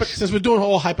 so since we're doing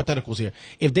all hypotheticals here,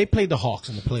 if they played the Hawks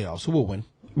in the playoffs, who will win?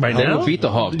 Right now, would beat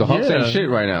the Hawks. The Hawks ain't shit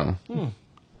right now.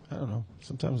 I don't know.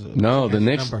 Sometimes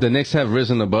the Knicks have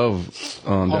risen above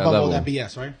that level. All that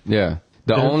BS, right? Yeah.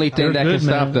 The only thing that good, can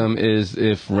stop man. them is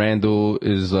if Randall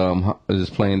is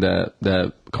playing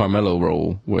that Carmelo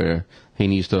role where he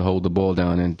needs to hold the ball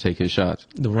down and take his shots.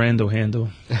 the Randall handle.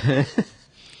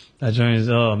 That joint is,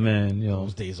 oh man, yo,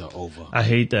 Those days are over. I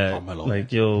hate that. Carmelo.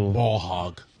 Like, yo, Ball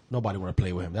hog. Nobody want to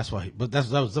play with him. That's why. But that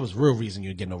was real reason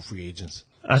you get no free agents.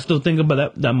 I still think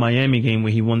about that Miami game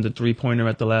where he won the 3-pointer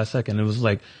at the last second. It was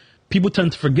like people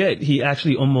tend to forget he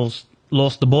actually almost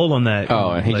lost the ball on that.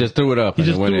 Oh, and he just threw it up. He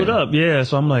just threw it up. Yeah,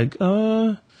 so I'm like,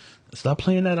 stop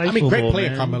playing that ISO ball. Great player,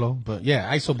 man. Carmelo, but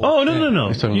yeah, ISO ball. Oh no. You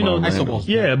know, ISO balls.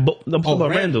 Yeah, I'm talking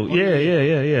about Randall.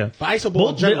 Yeah. But ISO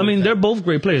ball. They're both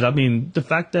great players. I mean, the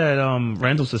fact that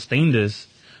Randall sustained this,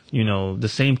 the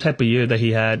same type of year that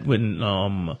he had when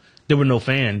there were no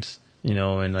fans,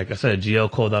 and like I said,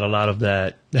 GL called out a lot of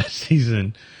that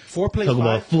season. 4 plays Talk 5.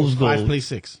 about fool's 5 gold. plays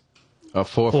 6. 4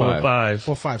 or 5.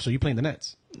 4-5. So you playing the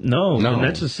Nets? No, the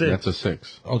Nets are 6. That's a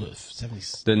 6. Oh, the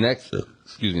 70s.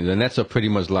 The Nets are pretty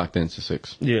much locked into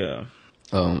 6. Yeah.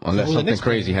 Unless the something Knicks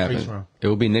crazy playing in the happens. first round? It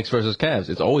will be Knicks versus Cavs.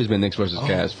 It's always been Knicks versus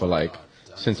Cavs for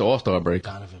since the All-Star break.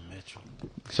 Donovan Mitchell.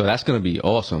 So that's going to be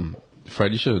awesome.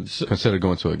 Fred, you should consider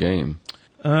going to a game.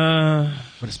 With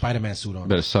a Spider-Man suit on.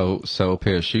 Better sell a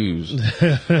pair of shoes.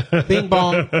 Bing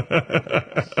bong.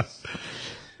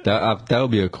 That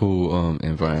would be a cool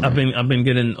environment. I've been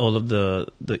getting all of the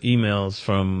emails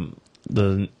from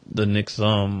the Knicks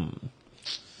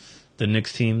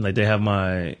team. Like they have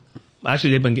my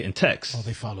Actually, they've been getting texts. Oh,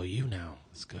 they follow you now.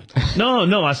 It's good.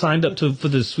 No, I signed up for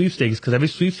the sweepstakes because every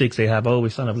sweepstakes they have, I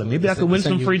always sign up. Like, maybe I could win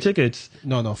some free tickets.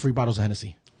 No, free bottles of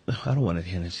Hennessy. I don't want a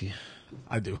Hennessy.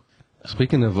 I do.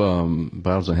 Speaking of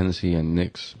bottles of Hennessy and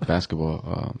Knicks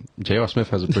basketball, J.R. Smith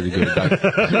has a pretty good. He's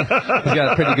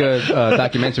got a pretty good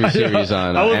documentary series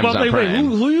on Amazon Prime.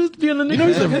 Who used to be on the Knicks? You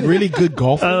know, he's a really good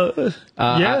golfer.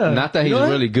 Yeah. Not that he's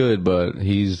really good, but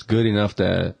he's good enough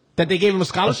that That they gave him a A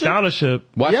scholarship. scholarship.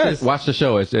 watch the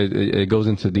show. It goes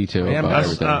into detail Yeah, about I-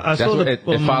 everything. I saw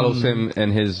it follows him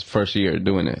in his first year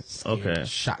doing it. Okay.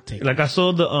 Shot taker. Like I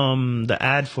saw the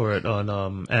ad for it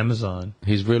on Amazon.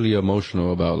 He's really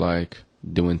emotional about like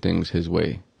doing things his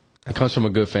way. He comes from a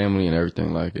good family and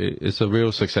everything. Like it's a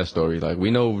real success story. Like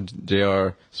we know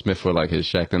J.R. Smith for like his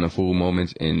Shaq and the Fool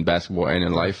moments in basketball and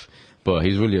in life, but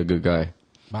he's really a good guy.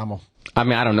 Vamos. I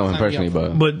mean, I don't know him Sign me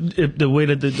personally, up. but But the way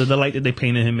that the light that they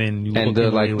painted him in, you and walk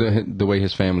away like with- the way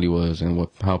his family was and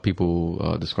how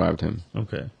people described him.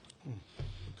 okay.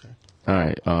 All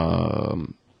right,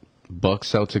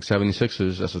 Bucks, Celtics,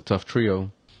 76ers. That's a tough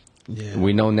trio. Yeah.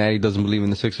 We know Natty doesn't believe in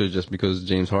the Sixers just because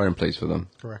James Harden plays for them.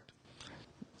 Correct.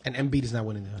 And Embiid is not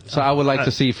winning. So I would like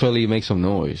to see Philly make some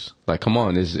noise. Like, come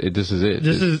on, this is it.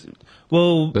 This is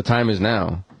well. The time is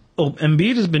now. Oh,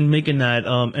 Embiid has been making that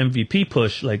MVP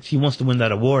push. Like he wants to win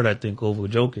that award, I think, over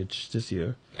Jokic this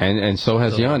year. And so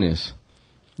has Giannis.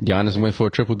 Giannis went for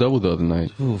a triple-double the other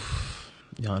night. Oof,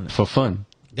 Giannis. For fun.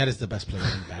 That is the best player in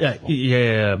Yeah, basketball.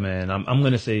 yeah, man. I'm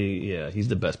gonna say he's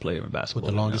the best player in basketball.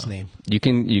 With the right longest now. name. You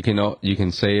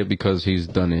can say it because he's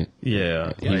done it.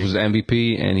 Yeah, He was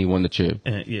MVP and he won the chip.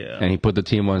 yeah. And he put the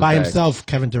team on his By back. himself,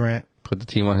 Kevin Durant. Put the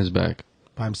team on his back.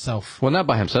 By himself. Well, not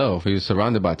by himself. He was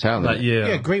surrounded by talent. Like,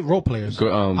 Yeah, great role players.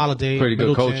 Holiday. Pretty good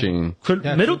Middleton. coaching.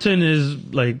 Yeah, Middleton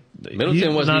is like Middleton he's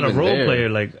wasn't not a even role there. player.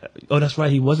 Like, oh, that's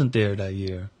right, he wasn't there that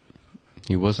year.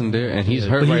 He wasn't there, and he's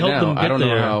hurt But he right helped now. them I get don't know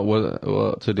there. how.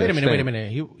 Well, to the Wait a minute.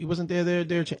 extent. He wasn't there.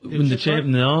 When the champ,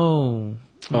 no.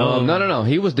 No.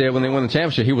 He was there when they won the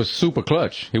championship. He was super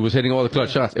clutch. He was hitting all the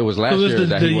clutch shots. It was last It was year the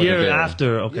that he wasn't year there.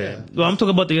 after. Okay, well, I'm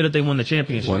talking about the year that they won the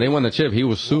championship. When they won the chip, he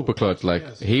was super clutch.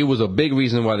 Like he was a big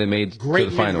reason why they made Great to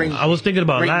the finals. mid-range. I was thinking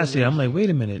about Great last year. I'm like, wait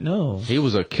a minute, no. He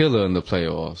was a killer in the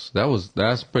playoffs.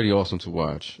 That's pretty awesome to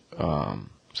watch.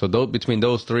 So between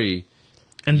those three,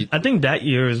 And I think that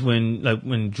year is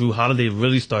when Drew Holiday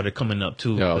really started coming up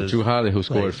too. 'cause, Drew Holiday, who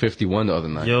scored like, 51 the other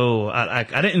night. Yo, I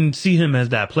didn't see him as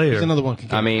that player. There's another one. Can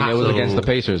get I mean, hot. it was So- against the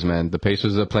Pacers, man. The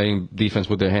Pacers are playing defense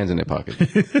with their hands in their pocket.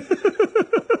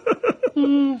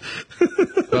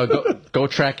 Go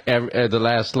track the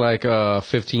last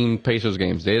 15 Pacers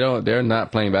games. They're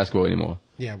not playing basketball anymore.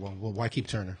 Yeah, well, why keep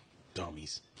Turner?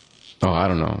 Dummies. Oh, I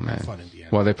don't know, man. Fun in the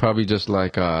end. Well, they probably just we're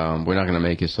not gonna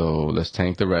make it, so let's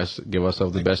tank the rest. Give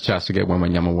ourselves the best chance to get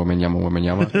women yama.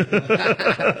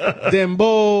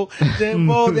 Dembo.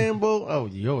 Oh,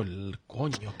 yo,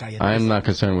 coño, cállate. I am not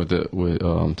concerned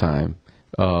with time.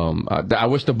 I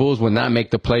wish the Bulls would not make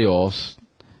the playoffs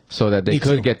so that they Me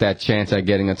could too. get that chance at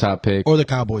getting a top pick. Or the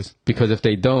Cowboys. Because if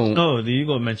they don't, Oh, you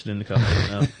go mention it in the comments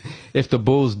now. if the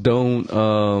Bulls don't,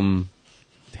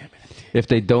 if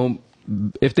they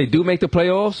do make the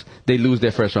playoffs, they lose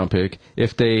their first round pick.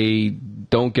 If they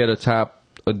don't get a top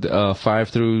 5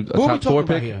 through a Who are we top 4 talking about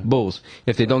pick, here? Bulls.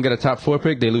 If they don't get a top 4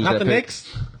 pick, they lose Not that the pick.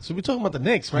 Knicks. So we're talking about the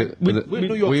Knicks, right? We, We're in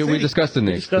New York City. we discussed the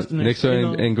Knicks. discussed the Knicks, are you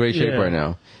know, in great shape yeah. right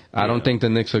now. I don't think the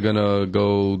Knicks are gonna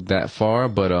go that far,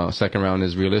 but second round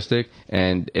is realistic,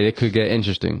 and it could get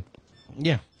interesting.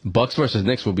 Yeah. Bucks versus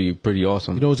Knicks will be pretty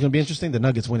awesome. You know what's going to be interesting? The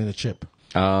Nuggets winning the chip.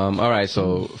 All right,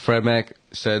 so Fred Mack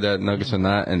said that Nuggets are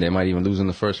not, and they might even lose in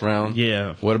the first round.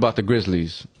 Yeah. What about the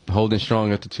Grizzlies? Holding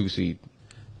strong at the 2 seed.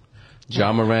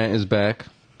 Ja Morant is back.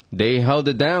 They held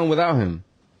it down without him.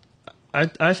 I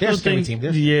still a scary think,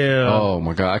 team. yeah. Oh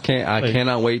my God, I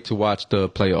cannot wait to watch the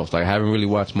playoffs. Like I haven't really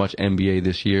watched much NBA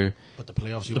this year, But the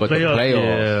playoffs, but the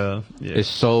playoffs yeah. is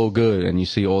so good, and you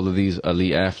see all of these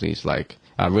elite athletes. Like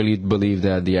I really believe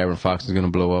that De'Aaron Fox is going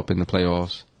to blow up in the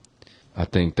playoffs. I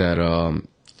think that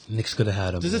Knicks could have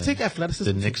had him. Does it man. take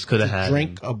athleticism The Knicks could have to had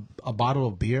drink him. a bottle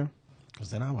of beer?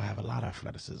 Because then I will have a lot of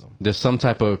athleticism. there's some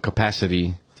type of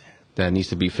capacity that needs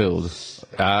to be filled.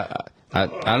 I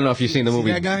don't know if you've seen the See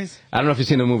movie. that, guys? I don't know if you've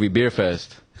seen the movie Beer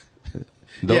Fest.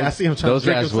 Yeah, I see him trying to Those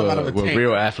drink guys himself out of a were tank.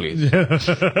 real athletes.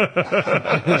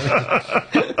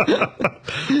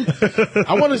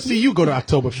 I want to see you go to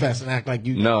Oktoberfest and act like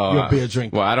you're a beer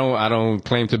drinker. Well, I don't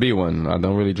claim to be one. I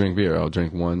don't really drink beer. I'll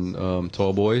drink one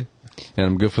tall boy, and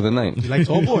I'm good for the night. You like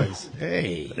tall boys?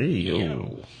 Hey. Hey,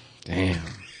 yo. Damn.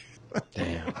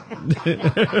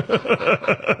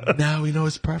 Now we know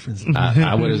his preference.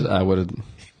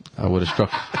 I I would have struck.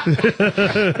 I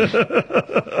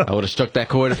would have struck that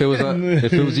chord if it was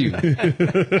you.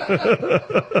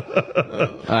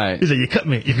 All right. He said, "You cut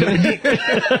me. You cut me deep."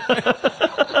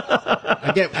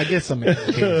 I get some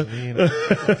implications, you know.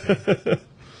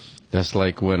 That's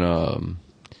like when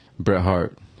Bret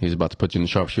Hart, he's about to put you in the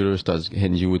sharpshooter, starts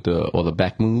hitting you with all the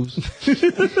back moves,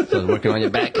 starts working on your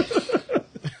back,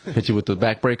 hit you with the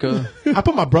backbreaker. I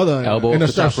put my brother Elbow in a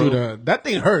off the top sharpshooter. That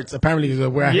thing hurts. Apparently, is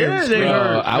where I Yeah, hear they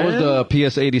hurt. I was the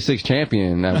PS 86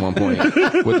 champion at one point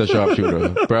with the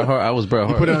sharpshooter. Bret Hart, I was Bret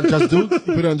Hart. put it on Just Doogz. You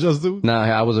put it on Just Doogz. Nah,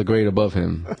 I was a grade above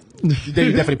him. Then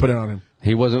you definitely put it on him.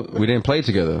 He wasn't. We didn't play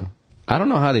together. I don't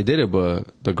know how they did it, but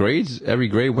the grades, every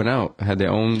grade went out, had their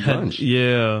own lunch.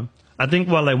 Yeah. I think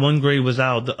while like one grade was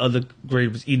out, the other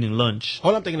grade was eating lunch.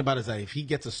 All I'm thinking about is that if he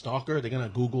gets a stalker, they're gonna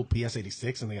Google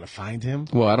PS86 and they're gonna find him.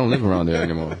 Well, I don't live around there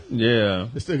anymore. Yeah.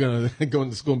 They're still gonna go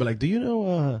into school and be like, "Do you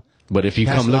know But if you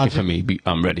That's come looking logic. for me,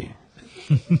 I'm ready.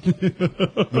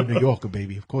 you're New Yorker,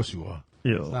 baby? Of course you are.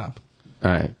 Yo. Stop.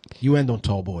 All right. You end on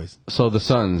tall boys. So the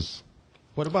Suns,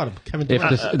 What about him, Kevin if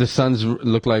Durant? the Suns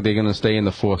look like they're going to stay in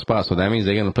the fourth spot, so that means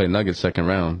they're going to play Nuggets second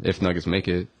round, if Nuggets make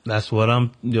it. That's what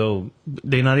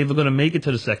they're not even going to make it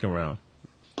to the second round.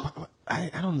 I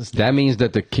don't understand. That means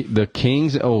that the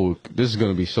Kings, this is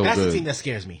going to be so That's the good. team that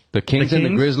scares me. The Kings The and the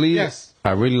Kings? Grizzlies, Yes.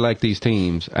 I really like these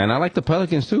teams. And I like the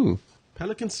Pelicans, too.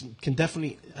 Pelicans can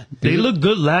definitely. They looked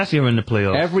good last year in the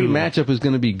playoffs. Every too. matchup is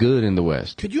going to be good in the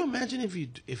West. Could you imagine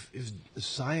if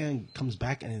Zion comes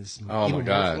back and is Oh, even my more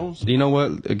God. close? Do you know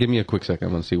what? Give me a quick second.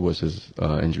 I'm going to see what's his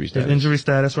injury His status. injury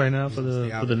status right now for Stay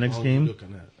the out. for the next All game.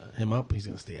 looking at him up, he's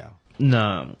gonna stay out.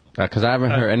 Nah. Because I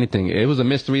haven't heard anything. It was a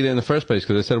mystery there in the first place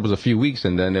because they said it was a few weeks,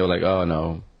 and then they were like, oh,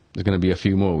 no, there's going to be a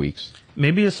few more weeks.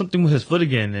 Maybe it's something with his foot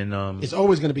again and It's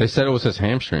always gonna be. They said it was his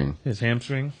hamstring. his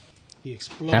hamstring. He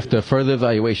exploded. After further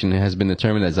evaluation, it has been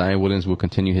determined that Zion Williams will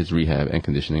continue his rehab and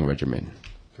conditioning regimen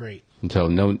Great. until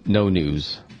no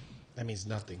news. That means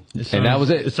nothing. And that was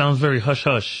it. It sounds very hush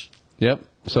hush. Yep.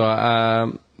 So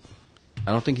I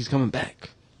don't think he's coming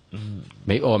back.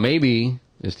 Maybe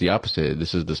it's the opposite.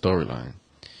 This is the storyline.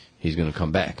 He's gonna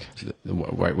come back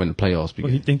right when the playoffs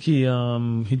Well, he begin.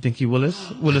 think he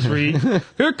Willis Reed.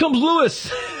 Here comes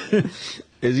Lewis.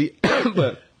 Is he?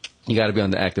 But you got to be on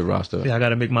the active roster. Yeah, I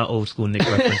gotta make my old school Nick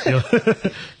reference. Yo.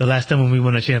 The last time when we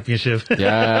won a championship.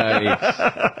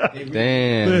 Yikes.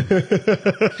 Damn.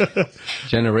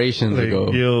 Generations Like,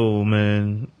 ago. yo,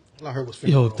 man. All I heard was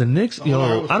finger Yo, roll. if the Knicks, All I heard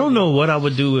yo, was I don't finger know what I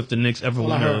would do if the Knicks ever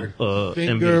All I win heard. a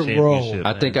Finger NBA roll. championship.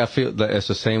 I think I feel that it's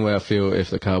the same way I feel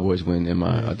if the Cowboys win in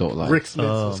my adult life. Rick Smith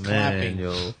Oh was man, clapping.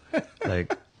 yo,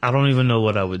 like I don't even know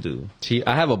what I would do. See,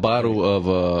 I have a bottle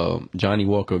of Johnny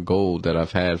Walker Gold that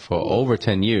I've had for over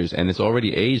 10 years, and it's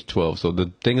already aged 12. So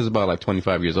the thing is about like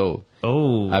 25 years old.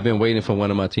 Oh, I've been waiting for one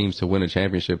of my teams to win a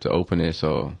championship to open it.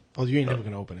 So Oh, you ain't never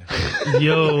gonna open it.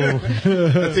 yo,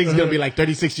 That thing's gonna be like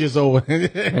 36 years old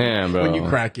damn, bro. when you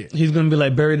crack it. he's gonna be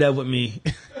like, bury that with me.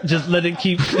 Just let it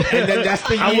keep. And then that's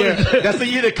the I year. wanna- That's the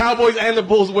year the Cowboys and the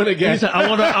Bulls win He again. said, I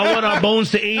want our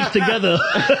bones to age together.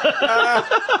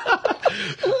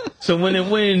 So when it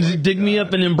wins, dig me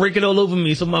up and then break it all over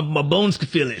me so my bones can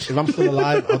feel it. If I'm still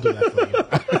alive, I'll do that for you.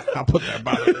 I'll put that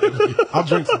bottle. I'll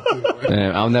drink some too.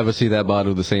 damn, I'll never see that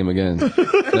bottle the same again.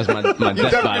 That's my You death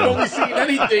definitely bottle. don't be seeing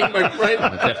anything, my friend.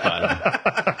 Death bottle.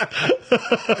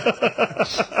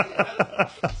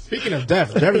 Speaking of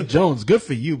death, Jerry Jones, good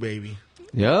for you, baby.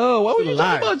 Yo, why would Still you talk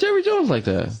alive. about Jerry Jones like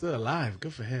that? Still alive,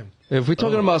 good for him. If we're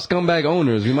talking about scumbag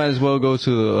owners, we might as well go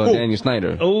to Daniel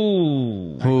Snyder.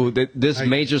 Oh, Who this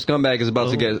major scumbag is about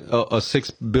to get a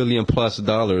 $6 billion plus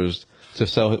to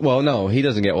sell. Well, no, he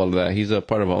doesn't get all of that. He's a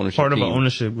part of an ownership part of team. an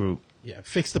ownership group. Yeah,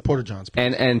 fix the Porter Johns.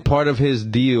 And part of his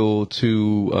deal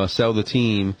to sell the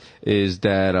team is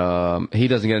that he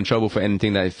doesn't get in trouble for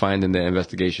anything that they find in their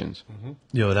investigations.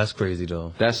 Yo, that's crazy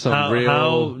though. That's some How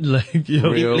real like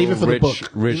yo, real leave it for the rich book. Leave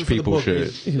it rich for the people book.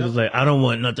 shit. he was like, I don't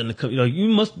want nothing to come. Like, you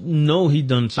must know he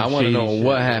done some. I want to shady know shit,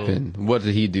 what yo. happened. What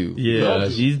did he do? Yeah,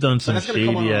 he's done some That's gonna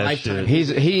come shady on ass Lifetime.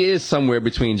 shit. He is somewhere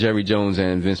between Jerry Jones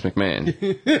and Vince McMahon.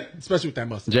 Especially with that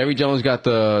mustache. Jerry Jones got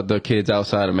the kids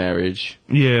outside of marriage.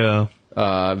 Yeah,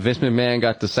 Vince McMahon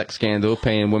got the sex scandal,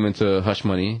 paying women to hush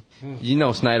money. You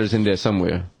know Snyder's in there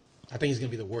somewhere. I think he's going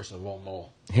to be the worst of them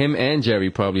all. Him and Jerry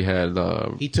probably had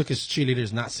He took his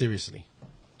cheerleaders not seriously.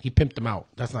 He pimped them out.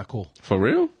 That's not cool. for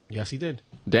real. Yes, he did.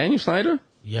 Daniel Snyder?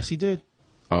 Yes, he did.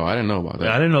 Oh, I didn't know about I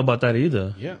that. didn't know about that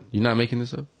either. Yeah. You're not making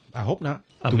this up? I hope not.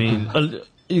 I mean,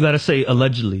 you gotta say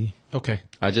allegedly. Okay.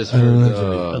 I just heard.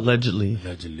 Allegedly.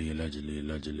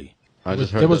 Allegedly. I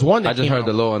just heard there was one that I just came heard out.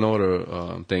 the Law and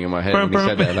Order thing in my head when he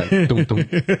said that. Like, dum, dum.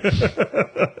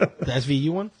 The SVU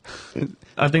one.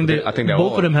 I think they're both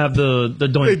all- of them have the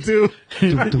doink. They do.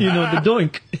 You know, the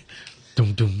doink.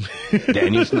 Dum dum.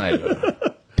 Daniel Snyder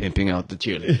pimping out the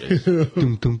cheerleaders.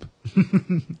 Dum, dum.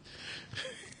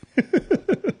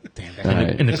 Damn, that All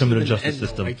right. In the criminal the justice end note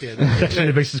system. right there.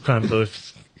 Sexually basis crime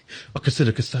lawyers are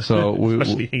considered So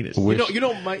especially heinous. You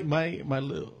know,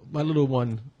 my little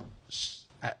one.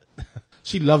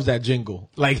 She loves that jingle.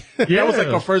 Like that was like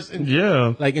her first,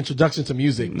 introduction to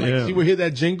music. Like she would hear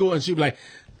that jingle and she'd be like,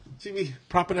 she'd be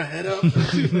propping her head up.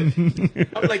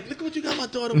 I'm like, look what you got my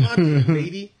daughter watching,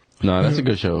 lady. No, that's a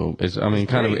good show. It's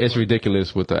it's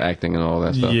ridiculous with the acting and all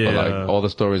that stuff. Yeah. But like all the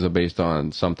stories are based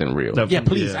on something real. Yeah,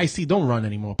 please, IC, don't run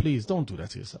anymore. Please, don't do that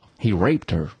to yourself. He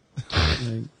raped her.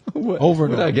 Over and Where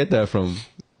did I over. get that from?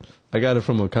 I got it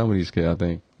from a comedy skit, I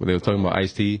think, where they were talking about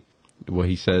Ice-T, what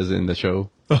he says in the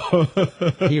show.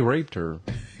 He raped her.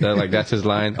 That's his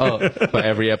line. Oh, for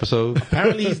every episode.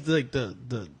 Apparently, he's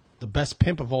the best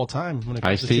pimp of all time when it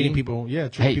comes to Ice-T? treating people. Yeah,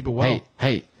 treating people well.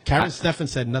 Hey. Karen Steffen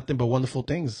said nothing but wonderful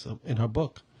things in her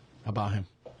book about him.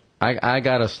 I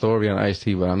got a story on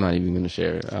Ice-T, but I'm not even going to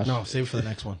share it. No, save it for the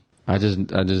next one. I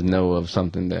just know of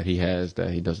something that he has that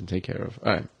he doesn't take care of.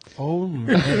 All right. Oh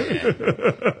man,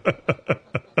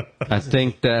 I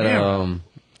think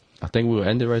we'll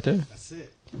end it right there. that's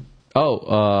it.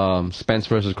 Oh, Spence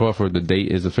versus Crawford. The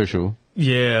date is official,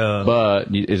 Yeah. but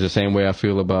it's the same way I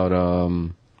feel about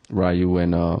Ryu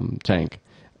and Tank.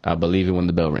 I believe it when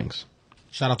the bell rings.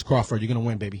 Shout out to Crawford. You're gonna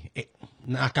win, baby.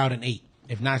 Knock out in 8.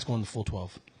 If not, it's going to full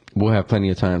 12. We'll have plenty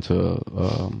of time to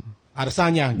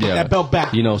Adesanya, get Yeah. that belt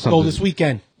back. You know Go something- this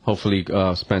weekend. hopefully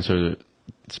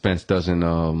Spence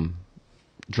doesn't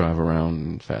drive around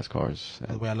in fast cars.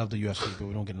 By the way, I love the UFC, but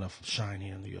we don't get enough shine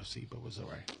here in the UFC. But it's all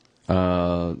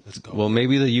right. Let's go. Well,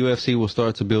 maybe the UFC will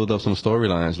start to build up some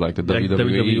storylines like the Like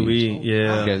WWE.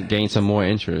 yeah. Gain some more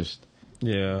interest.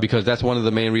 Yeah. Because that's one of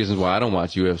the main reasons why I don't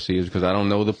watch UFC is because I don't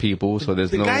know the people. So there's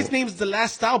The no. guy's name's The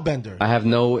Last Stylebender. I have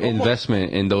no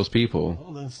investment in those people.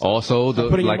 that's- Also,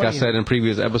 Stop putting your like I money said in. in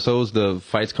previous episodes, the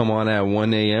fights come on at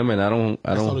 1 a.m. and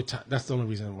That's the only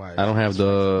reason why. I don't have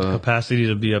the. Capacity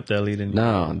to be up there leading.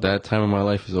 No, that time of my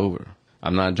life is over.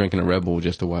 I'm not drinking a Red Bull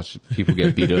just to watch people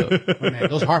get beat up. Man,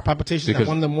 those heart palpitations Because at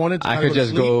 1 in the morning. I trying could to just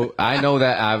to sleep. go. I know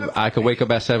that I could wake up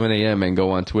at 7 a.m. and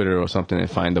go on Twitter or something and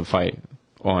find the fight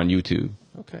on YouTube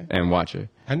Okay. and watch it.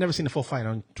 I've never seen a full fight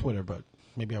on Twitter, but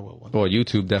maybe I will one. Or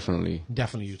YouTube, definitely.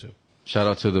 Definitely YouTube. Shout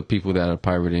out to the people that are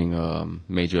pirating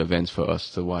major events for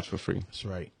us to watch for free. That's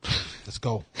right. Let's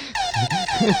go.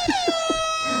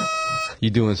 You're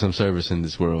doing some service in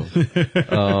this world.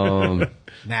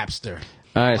 Napster.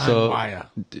 All right, so LimeWire.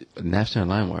 Napster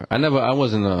and LimeWire. I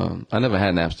never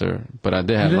had Napster, but I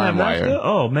did have You didn't have LimeWire. Napster?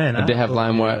 Oh man, I did have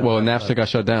LimeWire. Well, Napster got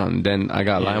shut down. Then I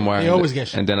got LimeWire. They always get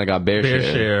shut and then I got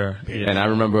BearShare. BearShare. And I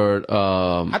remember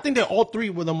I think that all three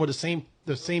of them were the same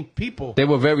people. they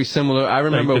were very similar. I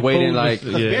remember the waiting code like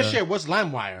was- Because Yeah. BearShare was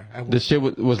LimeWire. the shit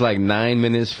was like 9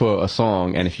 minutes for a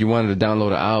song, and if you wanted to download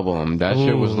an album, that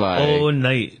shit was like all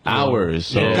night, hours.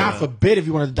 So Yeah. God forbid if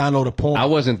you wanted to download a porn. I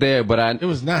wasn't there, but It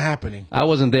was not happening. I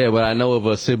wasn't there, but I know of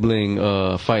a sibling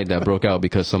fight that broke out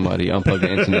because somebody unplugged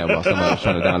the internet while somebody was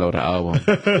trying to download an album.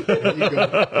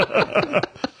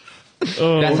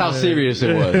 That's how serious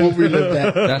it was. We'll relive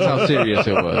that. That's how serious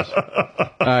it was.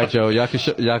 All right, Joe. Y'all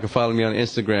can follow me on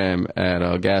Instagram at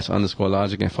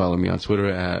gas_logic and follow me on Twitter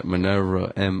at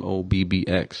Minerva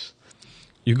MOBBX.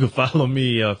 You can follow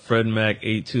me,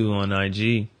 FredMac82 on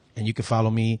IG. And you can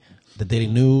follow me, the Daily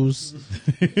News,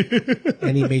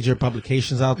 any major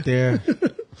publications out there.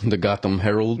 The Gotham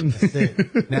Herald, That's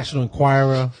it. National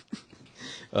Enquirer.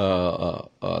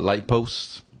 light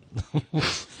posts,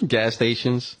 gas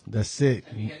stations. That's it.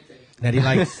 Natty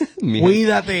likes. Me.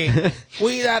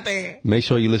 Cuídate. Make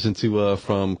sure you listen to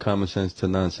From Common Sense to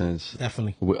Nonsense.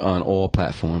 Definitely. We're on all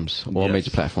platforms, all Yes.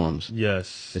 major platforms.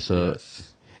 Yes. It's a. Yes.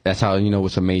 That's how you know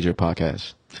it's a major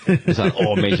podcast. It's on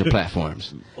all major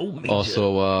platforms. Oh, major.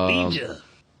 Also, Major.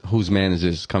 Whose Man Is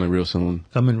This? Coming real soon.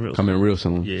 Coming real. Coming real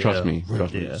soon. Yeah. Trust me.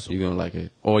 Trust me. Yeah. You're gonna like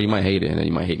it, or you might hate it, and then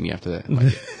you might hate me after that.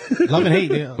 Love and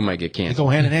hate. Yeah. We might get They canceled. go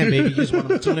hand in hand, baby. You just want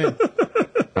them to tune in. All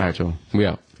right, Joe. We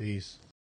out. Peace.